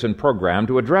integrative medicine program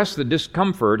to address the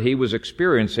discomfort he was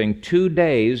experiencing 2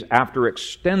 days after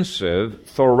extensive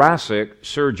thoracic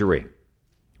surgery.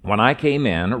 When I came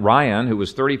in, Ryan, who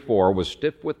was 34, was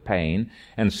stiff with pain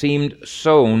and seemed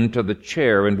sewn to the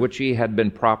chair in which he had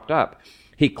been propped up.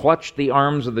 He clutched the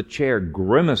arms of the chair,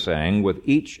 grimacing with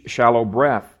each shallow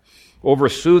breath. Over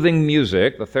soothing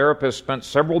music, the therapist spent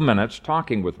several minutes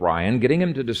talking with Ryan, getting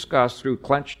him to discuss through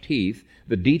clenched teeth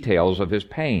the details of his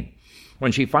pain.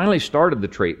 When she finally started the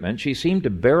treatment, she seemed to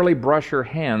barely brush her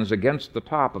hands against the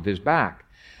top of his back.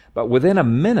 But within a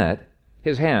minute,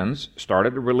 his hands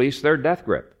started to release their death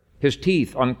grip. His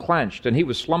teeth unclenched, and he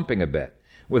was slumping a bit.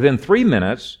 Within 3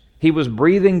 minutes, he was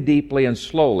breathing deeply and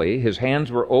slowly. His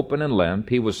hands were open and limp.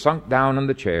 He was sunk down in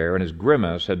the chair, and his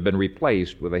grimace had been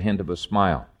replaced with a hint of a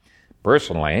smile.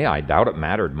 Personally, I doubt it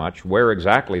mattered much where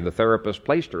exactly the therapist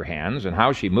placed her hands and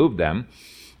how she moved them,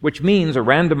 which means a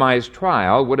randomized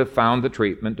trial would have found the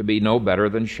treatment to be no better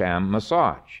than sham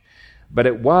massage. But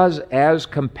it was as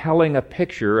compelling a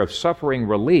picture of suffering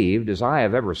relieved as I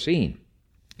have ever seen.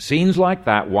 Scenes like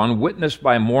that one, witnessed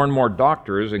by more and more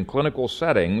doctors in clinical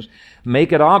settings,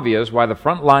 make it obvious why the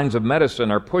front lines of medicine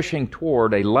are pushing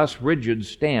toward a less rigid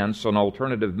stance on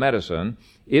alternative medicine,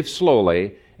 if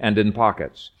slowly and in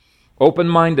pockets.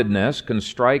 Open-mindedness can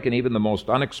strike in even the most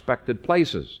unexpected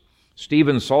places.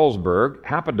 Stephen Salzberg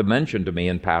happened to mention to me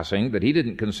in passing that he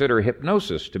didn't consider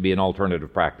hypnosis to be an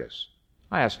alternative practice.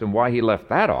 I asked him why he left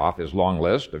that off his long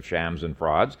list of shams and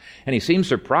frauds, and he seemed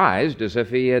surprised as if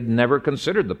he had never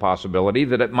considered the possibility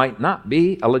that it might not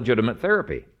be a legitimate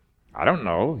therapy. I don't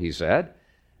know, he said.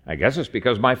 I guess it's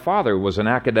because my father was an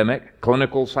academic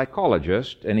clinical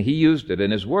psychologist, and he used it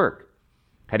in his work.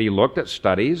 Had he looked at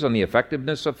studies on the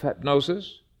effectiveness of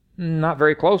hypnosis? Not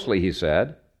very closely, he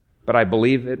said, but I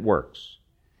believe it works.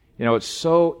 You know, it's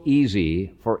so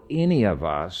easy for any of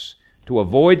us to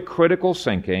avoid critical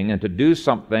thinking and to do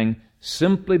something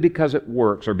simply because it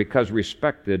works or because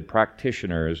respected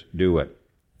practitioners do it.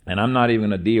 And I'm not even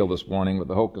going to deal this morning with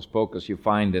the hocus pocus you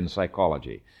find in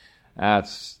psychology.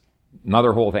 That's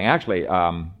another whole thing. Actually,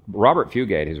 Robert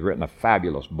Fugate has written a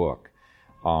fabulous book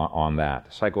on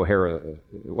that.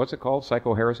 What's it called?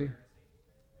 Psychoheresy?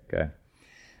 Okay.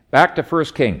 Back to 1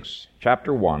 Kings,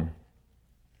 chapter 1.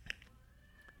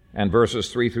 And verses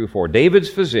 3 through 4. David's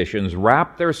physicians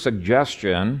wrapped their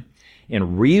suggestion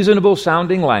in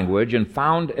reasonable-sounding language and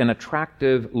found an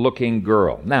attractive-looking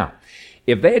girl. Now,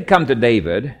 if they had come to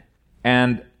David,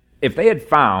 and if they had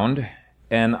found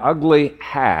an ugly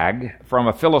hag from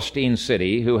a Philistine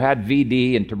city who had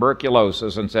VD and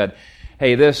tuberculosis and said,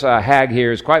 hey, this hag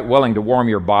here is quite willing to warm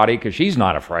your body because she's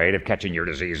not afraid of catching your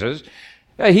diseases,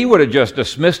 he would have just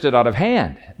dismissed it out of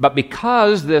hand. But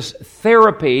because this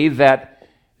therapy that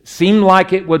seemed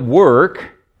like it would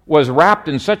work, was wrapped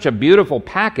in such a beautiful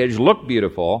package, looked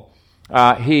beautiful,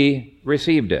 he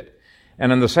received it.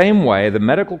 And in the same way, the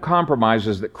medical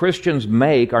compromises that Christians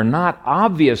make are not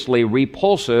obviously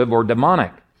repulsive or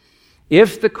demonic.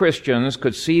 If the Christians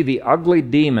could see the ugly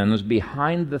demons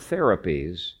behind the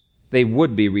therapies, they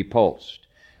would be repulsed.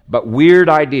 But weird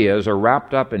ideas are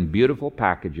wrapped up in beautiful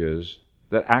packages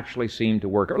that actually seem to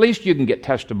work. Or at least you can get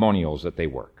testimonials that they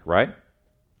work, right?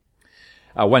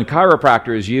 When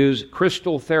chiropractors use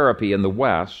crystal therapy in the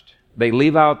West, they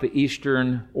leave out the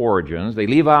Eastern origins, they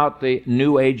leave out the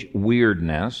New Age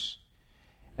weirdness,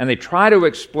 and they try to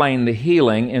explain the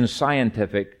healing in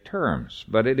scientific terms,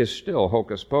 but it is still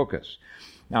hocus pocus.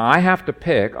 Now, I have to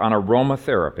pick on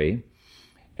aromatherapy,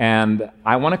 and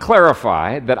I want to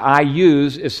clarify that I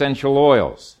use essential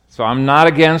oils. So I'm not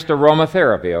against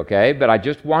aromatherapy, okay? But I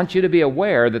just want you to be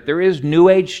aware that there is New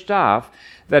Age stuff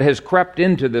that has crept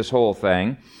into this whole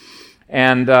thing,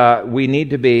 and we need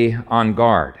to be on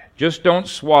guard. Just don't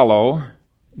swallow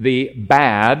the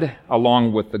bad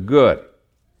along with the good.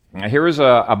 Now, here is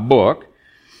a book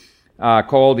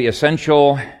called The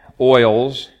Essential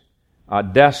Oils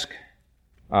Desk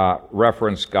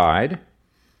Reference Guide,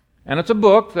 and it's a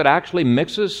book that actually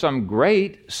mixes some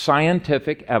great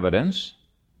scientific evidence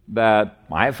that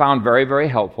I have found very, very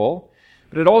helpful.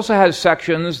 But it also has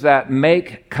sections that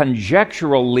make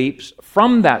conjectural leaps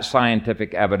from that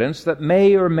scientific evidence that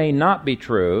may or may not be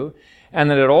true, and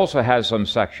then it also has some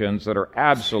sections that are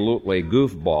absolutely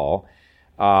goofball,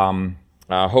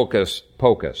 hocus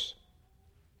pocus.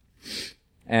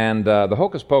 And the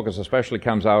hocus pocus especially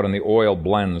comes out in the oil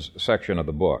blends section of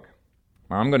the book.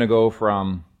 Now, I'm going to go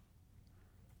from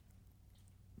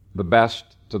the best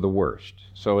to the worst.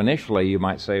 So initially you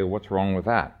might say, what's wrong with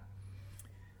that?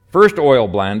 First oil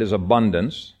blend is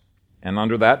abundance, and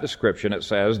under that description it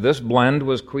says, this blend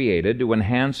was created to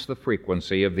enhance the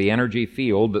frequency of the energy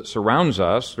field that surrounds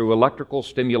us through electrical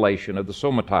stimulation of the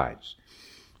somatides.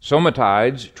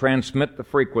 Somatides transmit the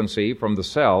frequency from the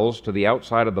cells to the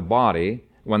outside of the body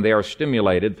when they are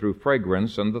stimulated through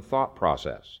fragrance and the thought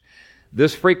process.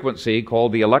 This frequency,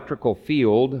 called the electrical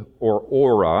field or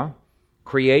aura,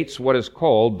 creates what is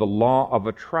called the law of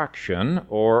attraction,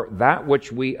 or that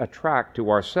which we attract to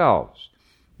ourselves.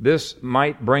 This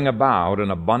might bring about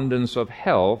an abundance of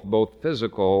health, both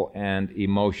physical and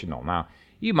emotional. Now,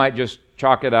 you might just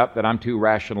chalk it up that I'm too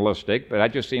rationalistic, but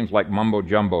that just seems like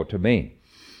mumbo-jumbo to me.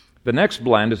 The next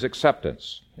blend is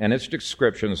acceptance, and its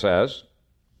description says,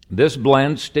 this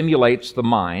blend stimulates the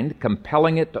mind,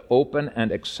 compelling it to open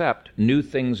and accept new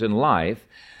things in life,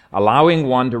 allowing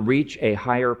one to reach a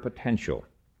higher potential.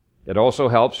 It also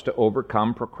helps to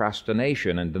overcome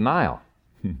procrastination and denial.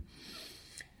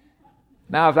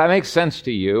 Now, if that makes sense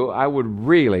to you, I would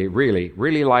really, really,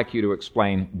 really like you to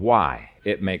explain why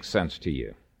it makes sense to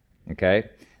you. Okay?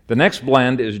 The next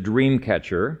blend is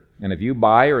Dreamcatcher, and if you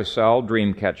buy or sell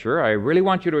Dreamcatcher, I really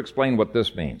want you to explain what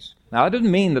this means. Now, that doesn't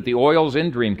mean that the oils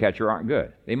in Dreamcatcher aren't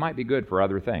good. They might be good for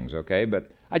other things, okay? But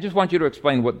I just want you to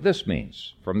explain what this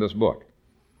means from this book.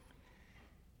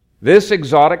 This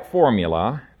exotic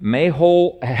formula may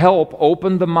help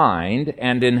open the mind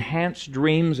and enhance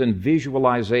dreams and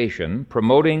visualization,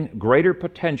 promoting greater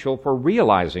potential for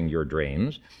realizing your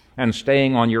dreams and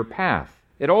staying on your path.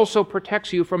 It also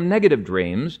protects you from negative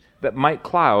dreams that might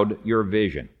cloud your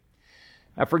vision.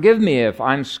 Now, forgive me if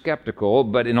I'm skeptical,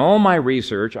 but in all my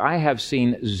research, I have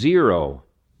seen zero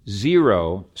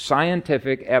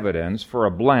scientific evidence for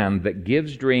a blend that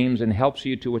gives dreams and helps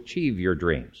you to achieve your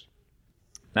dreams.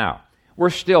 Now,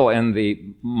 we're still in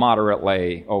the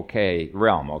moderately okay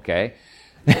realm, okay?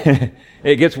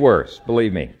 It gets worse,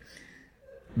 believe me.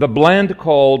 The blend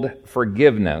called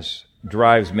forgiveness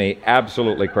drives me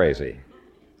absolutely crazy.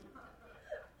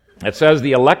 It says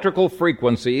the electrical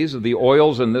frequencies of the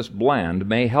oils in this blend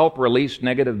may help release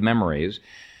negative memories.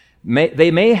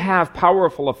 They may have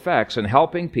powerful effects in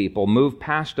helping people move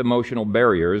past emotional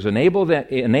barriers,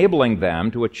 enabling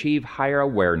them to achieve higher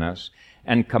awareness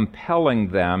and compelling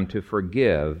them to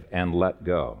forgive and let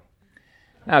go.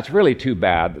 Now, it's really too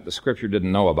bad that the Scripture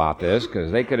didn't know about this,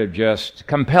 because they could have just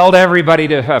compelled everybody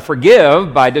to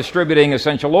forgive by distributing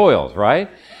essential oils, right?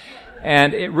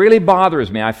 And it really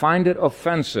bothers me. I find it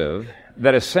offensive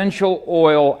that essential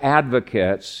oil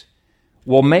advocates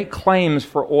will make claims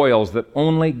for oils that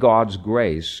only God's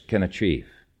grace can achieve.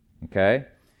 Okay?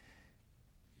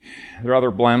 There are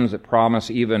other blends that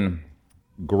promise even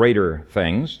greater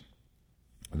things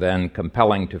than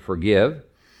compelling to forgive.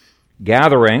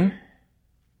 Gathering,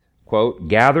 quote,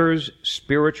 gathers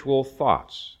spiritual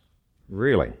thoughts.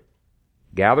 Really.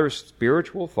 Gathers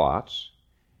spiritual thoughts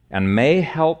and may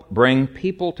help bring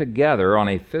people together on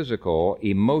a physical,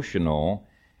 emotional,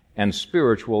 and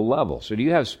spiritual level. So do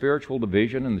you have spiritual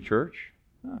division in the church?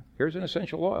 Here's an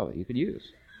essential oil that you could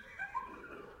use.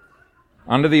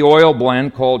 Under the oil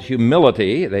blend called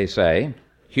humility, they say,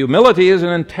 humility is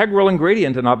an integral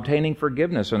ingredient in obtaining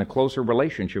forgiveness and a closer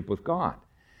relationship with God.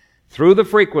 Through the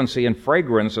frequency and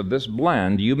fragrance of this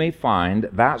blend, you may find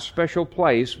that special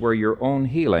place where your own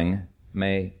healing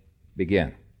may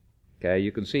begin. Okay,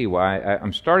 you can see why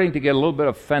I'm starting to get a little bit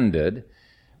offended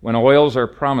when oils are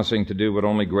promising to do what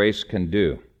only grace can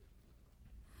do.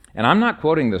 And I'm not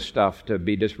quoting this stuff to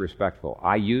be disrespectful.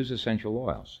 I use essential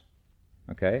oils.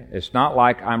 Okay? It's not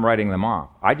like I'm writing them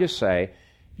off. I just say,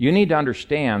 you need to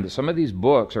understand that some of these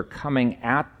books are coming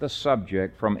at the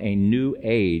subject from a New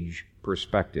Age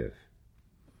perspective.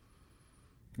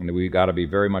 And we've got to be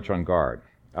very much on guard.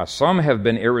 Some have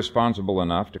been irresponsible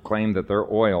enough to claim that their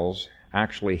oils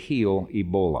actually heal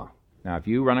Ebola. Now, if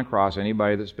you run across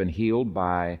anybody that's been healed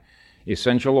by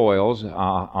essential oils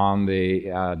on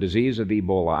the disease of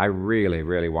Ebola, I really,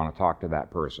 really want to talk to that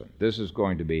person. This is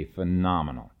going to be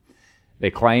phenomenal.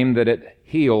 They claim that it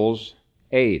heals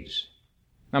AIDS.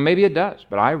 Now, maybe it does,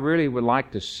 but I really would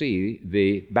like to see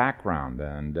the background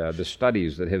and the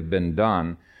studies that have been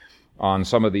done on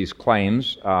some of these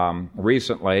claims.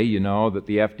 Recently, you know that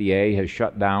the FDA has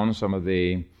shut down some of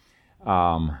the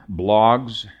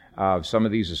blogs of some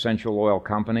of these essential oil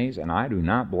companies, and I do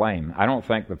not blame. I don't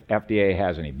think the FDA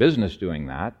has any business doing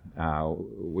that.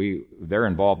 They're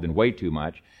involved in way too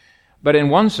much. But in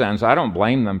one sense, I don't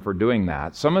blame them for doing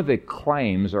that. Some of the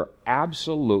claims are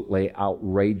absolutely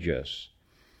outrageous,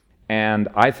 and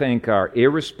I think are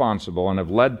irresponsible and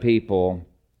have led people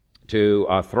to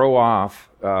throw off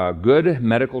good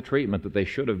medical treatment that they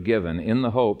should have given in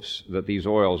the hopes that these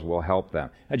oils will help them.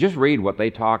 Now, just read what they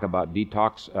talk about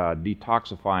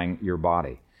detoxifying your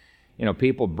body. You know,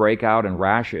 people break out in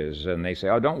rashes and they say,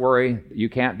 oh, don't worry, you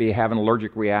can't be having an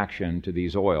allergic reaction to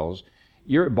these oils.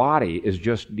 Your body is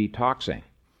just detoxing.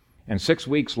 And 6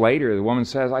 weeks later, the woman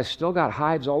says, I still got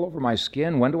hives all over my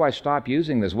skin. When do I stop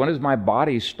using this? When does my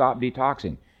body stop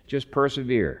detoxing? Just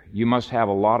persevere. You must have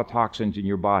a lot of toxins in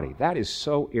your body. That is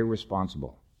so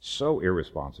irresponsible. So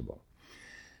irresponsible.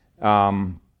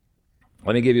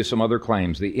 Let me give you some other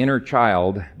claims. The Inner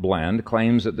Child blend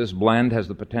claims that this blend has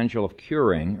the potential of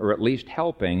curing, or at least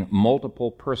helping,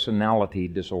 multiple personality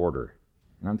disorder.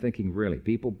 And I'm thinking, really,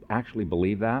 people actually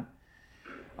believe that?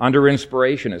 Under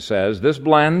Inspiration, it says, this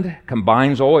blend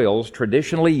combines oils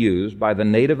traditionally used by the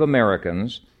Native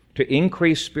Americans to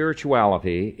increase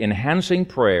spirituality, enhancing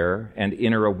prayer, and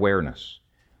inner awareness.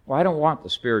 Well, I don't want the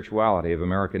spirituality of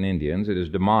American Indians. It is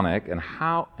demonic, and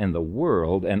how in the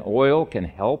world an oil can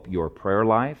help your prayer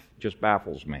life just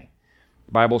baffles me.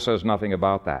 The Bible says nothing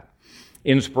about that.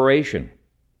 Inspiration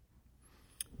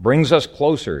brings us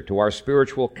closer to our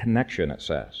spiritual connection, it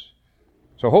says.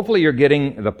 So hopefully you're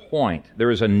getting the point.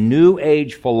 There is a New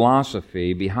Age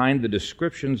philosophy behind the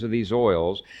descriptions of these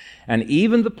oils, and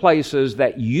even the places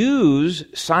that use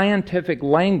scientific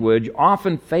language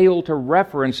often fail to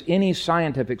reference any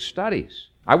scientific studies.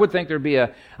 I would think there'd be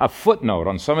a footnote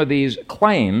on some of these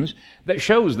claims that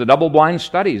shows the double-blind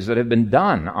studies that have been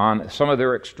done on some of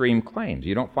their extreme claims.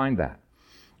 You don't find that.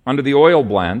 Under the oil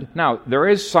blend, now there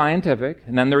is scientific,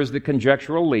 and then there's the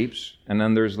conjectural leaps, and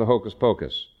then there's the hocus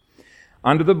pocus.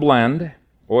 Under the blend,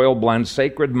 oil blend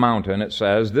Sacred Mountain, it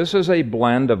says, this is a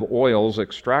blend of oils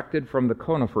extracted from the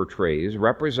conifer trees,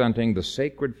 representing the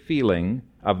sacred feeling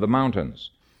of the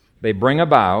mountains. They bring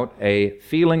about a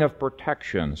feeling of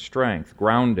protection, strength,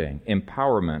 grounding,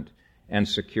 empowerment, and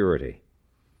security.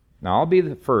 Now, I'll be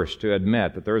the first to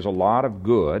admit that there's a lot of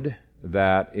good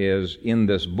that is in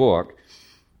this book,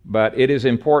 but it is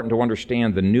important to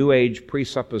understand the New Age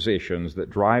presuppositions that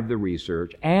drive the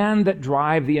research and that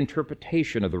drive the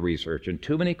interpretation of the research. And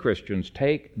too many Christians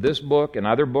take this book and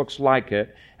other books like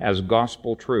it as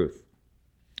gospel truth.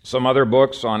 Some other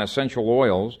books on essential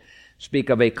oils speak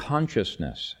of a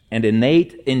consciousness and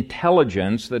innate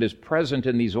intelligence that is present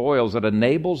in these oils that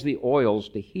enables the oils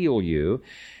to heal you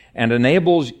and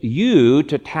enables you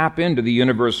to tap into the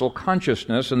universal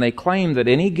consciousness. And they claim that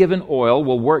any given oil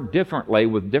will work differently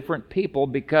with different people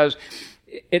because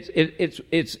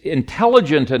it's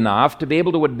intelligent enough to be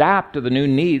able to adapt to the new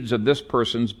needs of this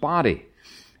person's body.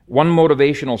 One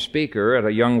motivational speaker at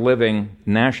a Young Living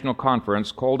national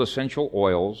conference called essential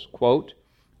oils, quote,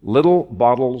 little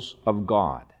bottles of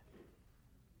God.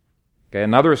 Okay,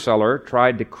 another seller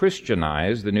tried to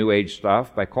Christianize the New Age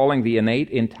stuff by calling the innate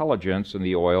intelligence in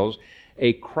the oils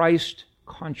a Christ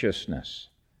consciousness.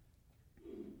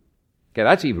 Okay,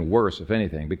 that's even worse, if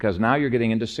anything, because now you're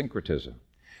getting into syncretism.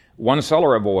 One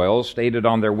seller of oils stated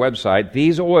on their website,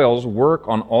 these oils work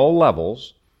on all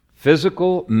levels,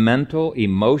 physical, mental,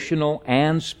 emotional,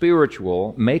 and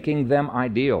spiritual, making them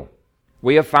ideal.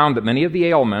 We have found that many of the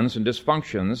ailments and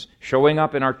dysfunctions showing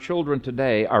up in our children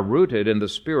today are rooted in the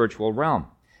spiritual realm.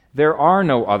 There are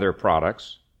no other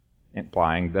products,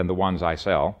 implying than the ones I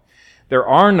sell. There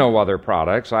are no other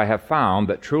products I have found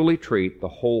that truly treat the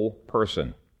whole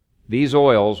person. These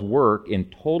oils work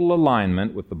in total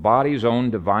alignment with the body's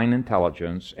own divine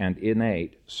intelligence and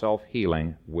innate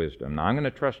self-healing wisdom. Now, I'm going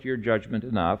to trust your judgment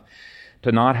enough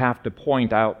to not have to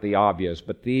point out the obvious,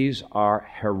 but these are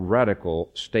heretical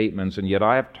statements, and yet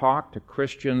I have talked to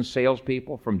Christian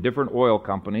salespeople from different oil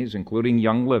companies, including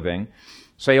Young Living,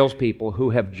 salespeople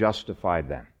who have justified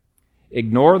them.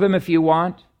 Ignore them if you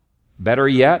want. Better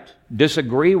yet,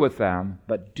 disagree with them,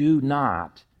 but do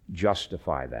not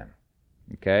justify them.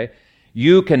 Okay?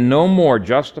 You can no more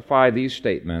justify these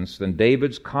statements than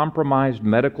David's compromised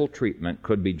medical treatment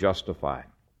could be justified.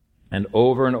 And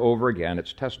over again,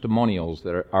 it's testimonials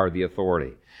that are the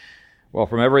authority. Well,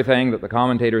 from everything that the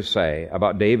commentators say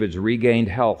about David's regained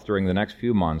health during the next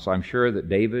few months, I'm sure that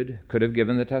David could have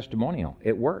given the testimonial.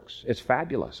 It works. It's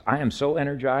fabulous. I am so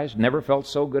energized, never felt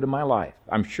so good in my life.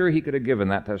 I'm sure he could have given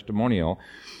that testimonial,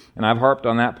 and I've harped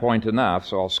on that point enough,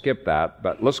 so I'll skip that.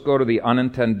 But let's go to the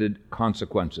unintended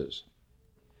consequences.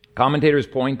 Commentators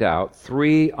point out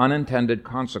 3 unintended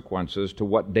consequences to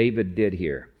what David did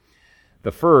here.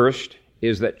 The first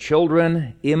is that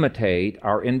children imitate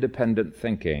our independent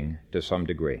thinking to some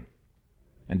degree.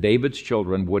 And David's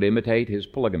children would imitate his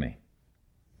polygamy.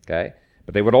 Okay?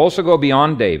 But they would also go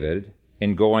beyond David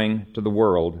in going to the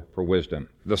world for wisdom.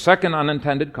 The second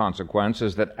unintended consequence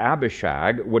is that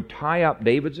Abishag would tie up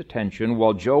David's attention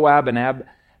while Joab and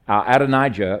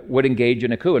Adonijah would engage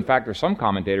in a coup. In fact, there's some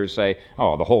commentators say,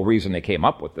 the whole reason they came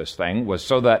up with this thing was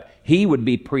so that he would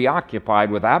be preoccupied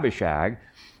with Abishag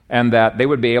and that they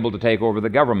would be able to take over the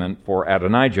government for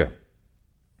Adonijah.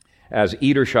 As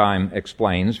Edersheim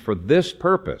explains, for this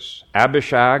purpose,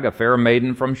 Abishag, a fair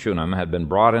maiden from Shunem, had been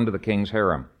brought into the king's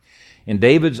harem. In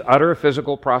David's utter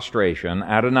physical prostration,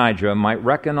 Adonijah might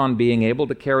reckon on being able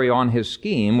to carry on his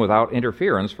scheme without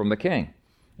interference from the king.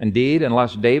 Indeed,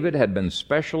 unless David had been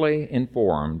specially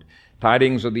informed,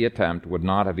 tidings of the attempt would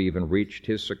not have even reached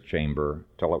his sick chamber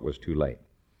till it was too late.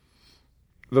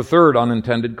 The third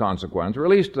unintended consequence, or at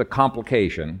least the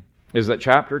complication, is that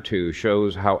chapter 2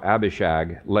 shows how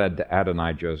Abishag led to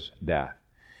Adonijah's death.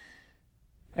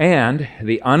 And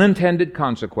the unintended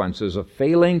consequences of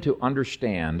failing to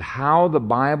understand how the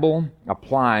Bible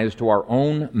applies to our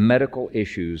own medical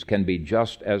issues can be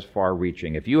just as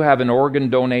far-reaching. If you have an organ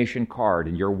donation card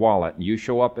in your wallet and you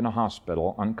show up in a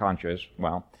hospital unconscious,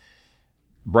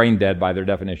 brain dead by their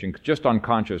definition, just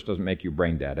unconscious doesn't make you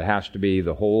brain dead. It has to be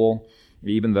the whole,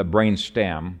 even the brain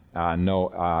stem,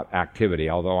 no activity,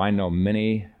 although I know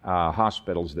many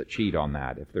hospitals that cheat on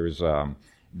that. If there's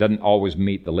doesn't always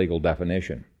meet the legal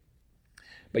definition.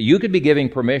 But you could be giving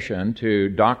permission to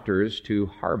doctors to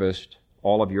harvest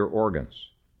all of your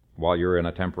organs while you're in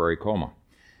a temporary coma.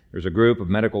 There's a group of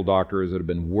medical doctors that have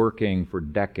been working for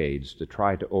decades to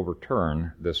try to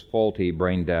overturn this faulty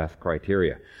brain death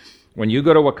criteria. When you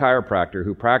go to a chiropractor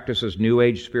who practices New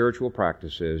Age spiritual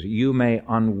practices, you may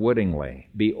unwittingly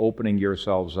be opening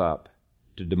yourselves up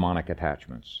to demonic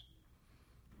attachments.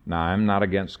 Now, I'm not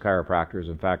against chiropractors.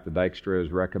 In fact, the Dykstra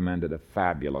has recommended a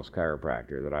fabulous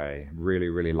chiropractor that I really,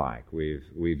 really like.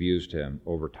 We've used him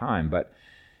over time. But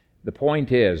the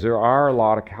point is, there are a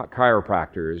lot of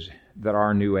chiropractors that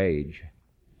are New Age.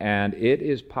 And it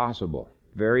is possible,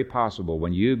 very possible,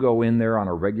 when you go in there on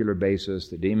a regular basis,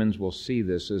 the demons will see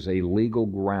this as a legal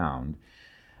ground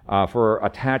for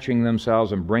attaching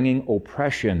themselves and bringing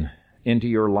oppression into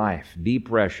your life,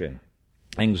 depression,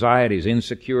 anxieties,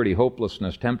 insecurity,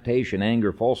 hopelessness, temptation,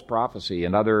 anger, false prophecy,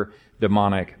 and other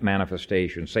demonic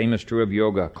manifestations. Same is true of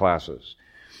yoga classes.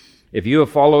 If you have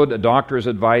followed a doctor's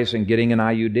advice in getting an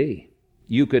IUD,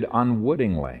 you could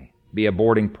unwittingly be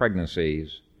aborting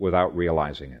pregnancies without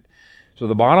realizing it. So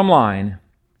the bottom line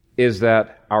is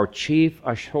that our chief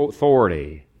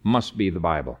authority must be the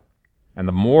Bible. And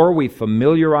the more we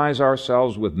familiarize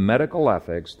ourselves with medical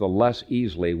ethics, the less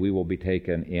easily we will be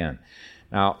taken in.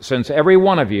 Now, since every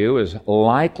one of you is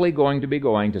likely going to be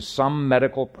going to some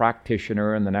medical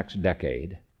practitioner in the next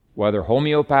decade, whether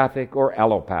homeopathic or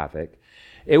allopathic,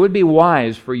 it would be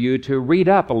wise for you to read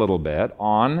up a little bit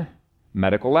on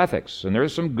medical ethics. And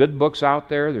there's some good books out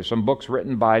there. There's some books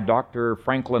written by Dr.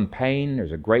 Franklin Payne.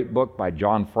 There's a great book by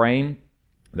John Frame.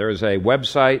 There's a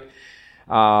website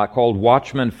called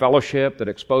Watchman Fellowship that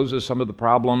exposes some of the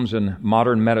problems in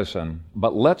modern medicine.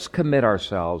 But let's commit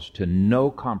ourselves to no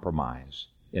compromise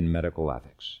in medical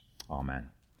ethics. Amen.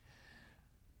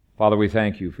 Father, we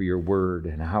thank you for your word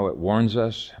and how it warns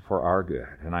us for our good.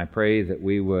 And I pray that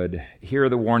we would hear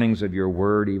the warnings of your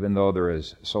word, even though there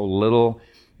is so little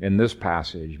in this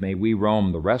passage. May we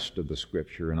roam the rest of the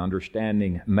Scripture in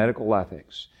understanding medical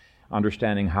ethics,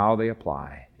 understanding how they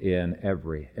apply in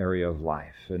every area of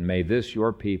life. And may this,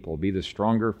 your people, be the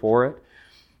stronger for it.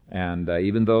 And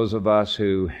even those of us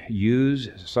who use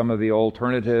some of the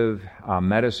alternative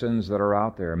medicines that are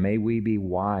out there, may we be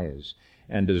wise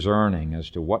and discerning as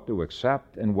to what to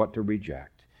accept and what to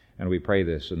reject. And we pray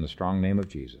this in the strong name of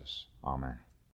Jesus. Amen.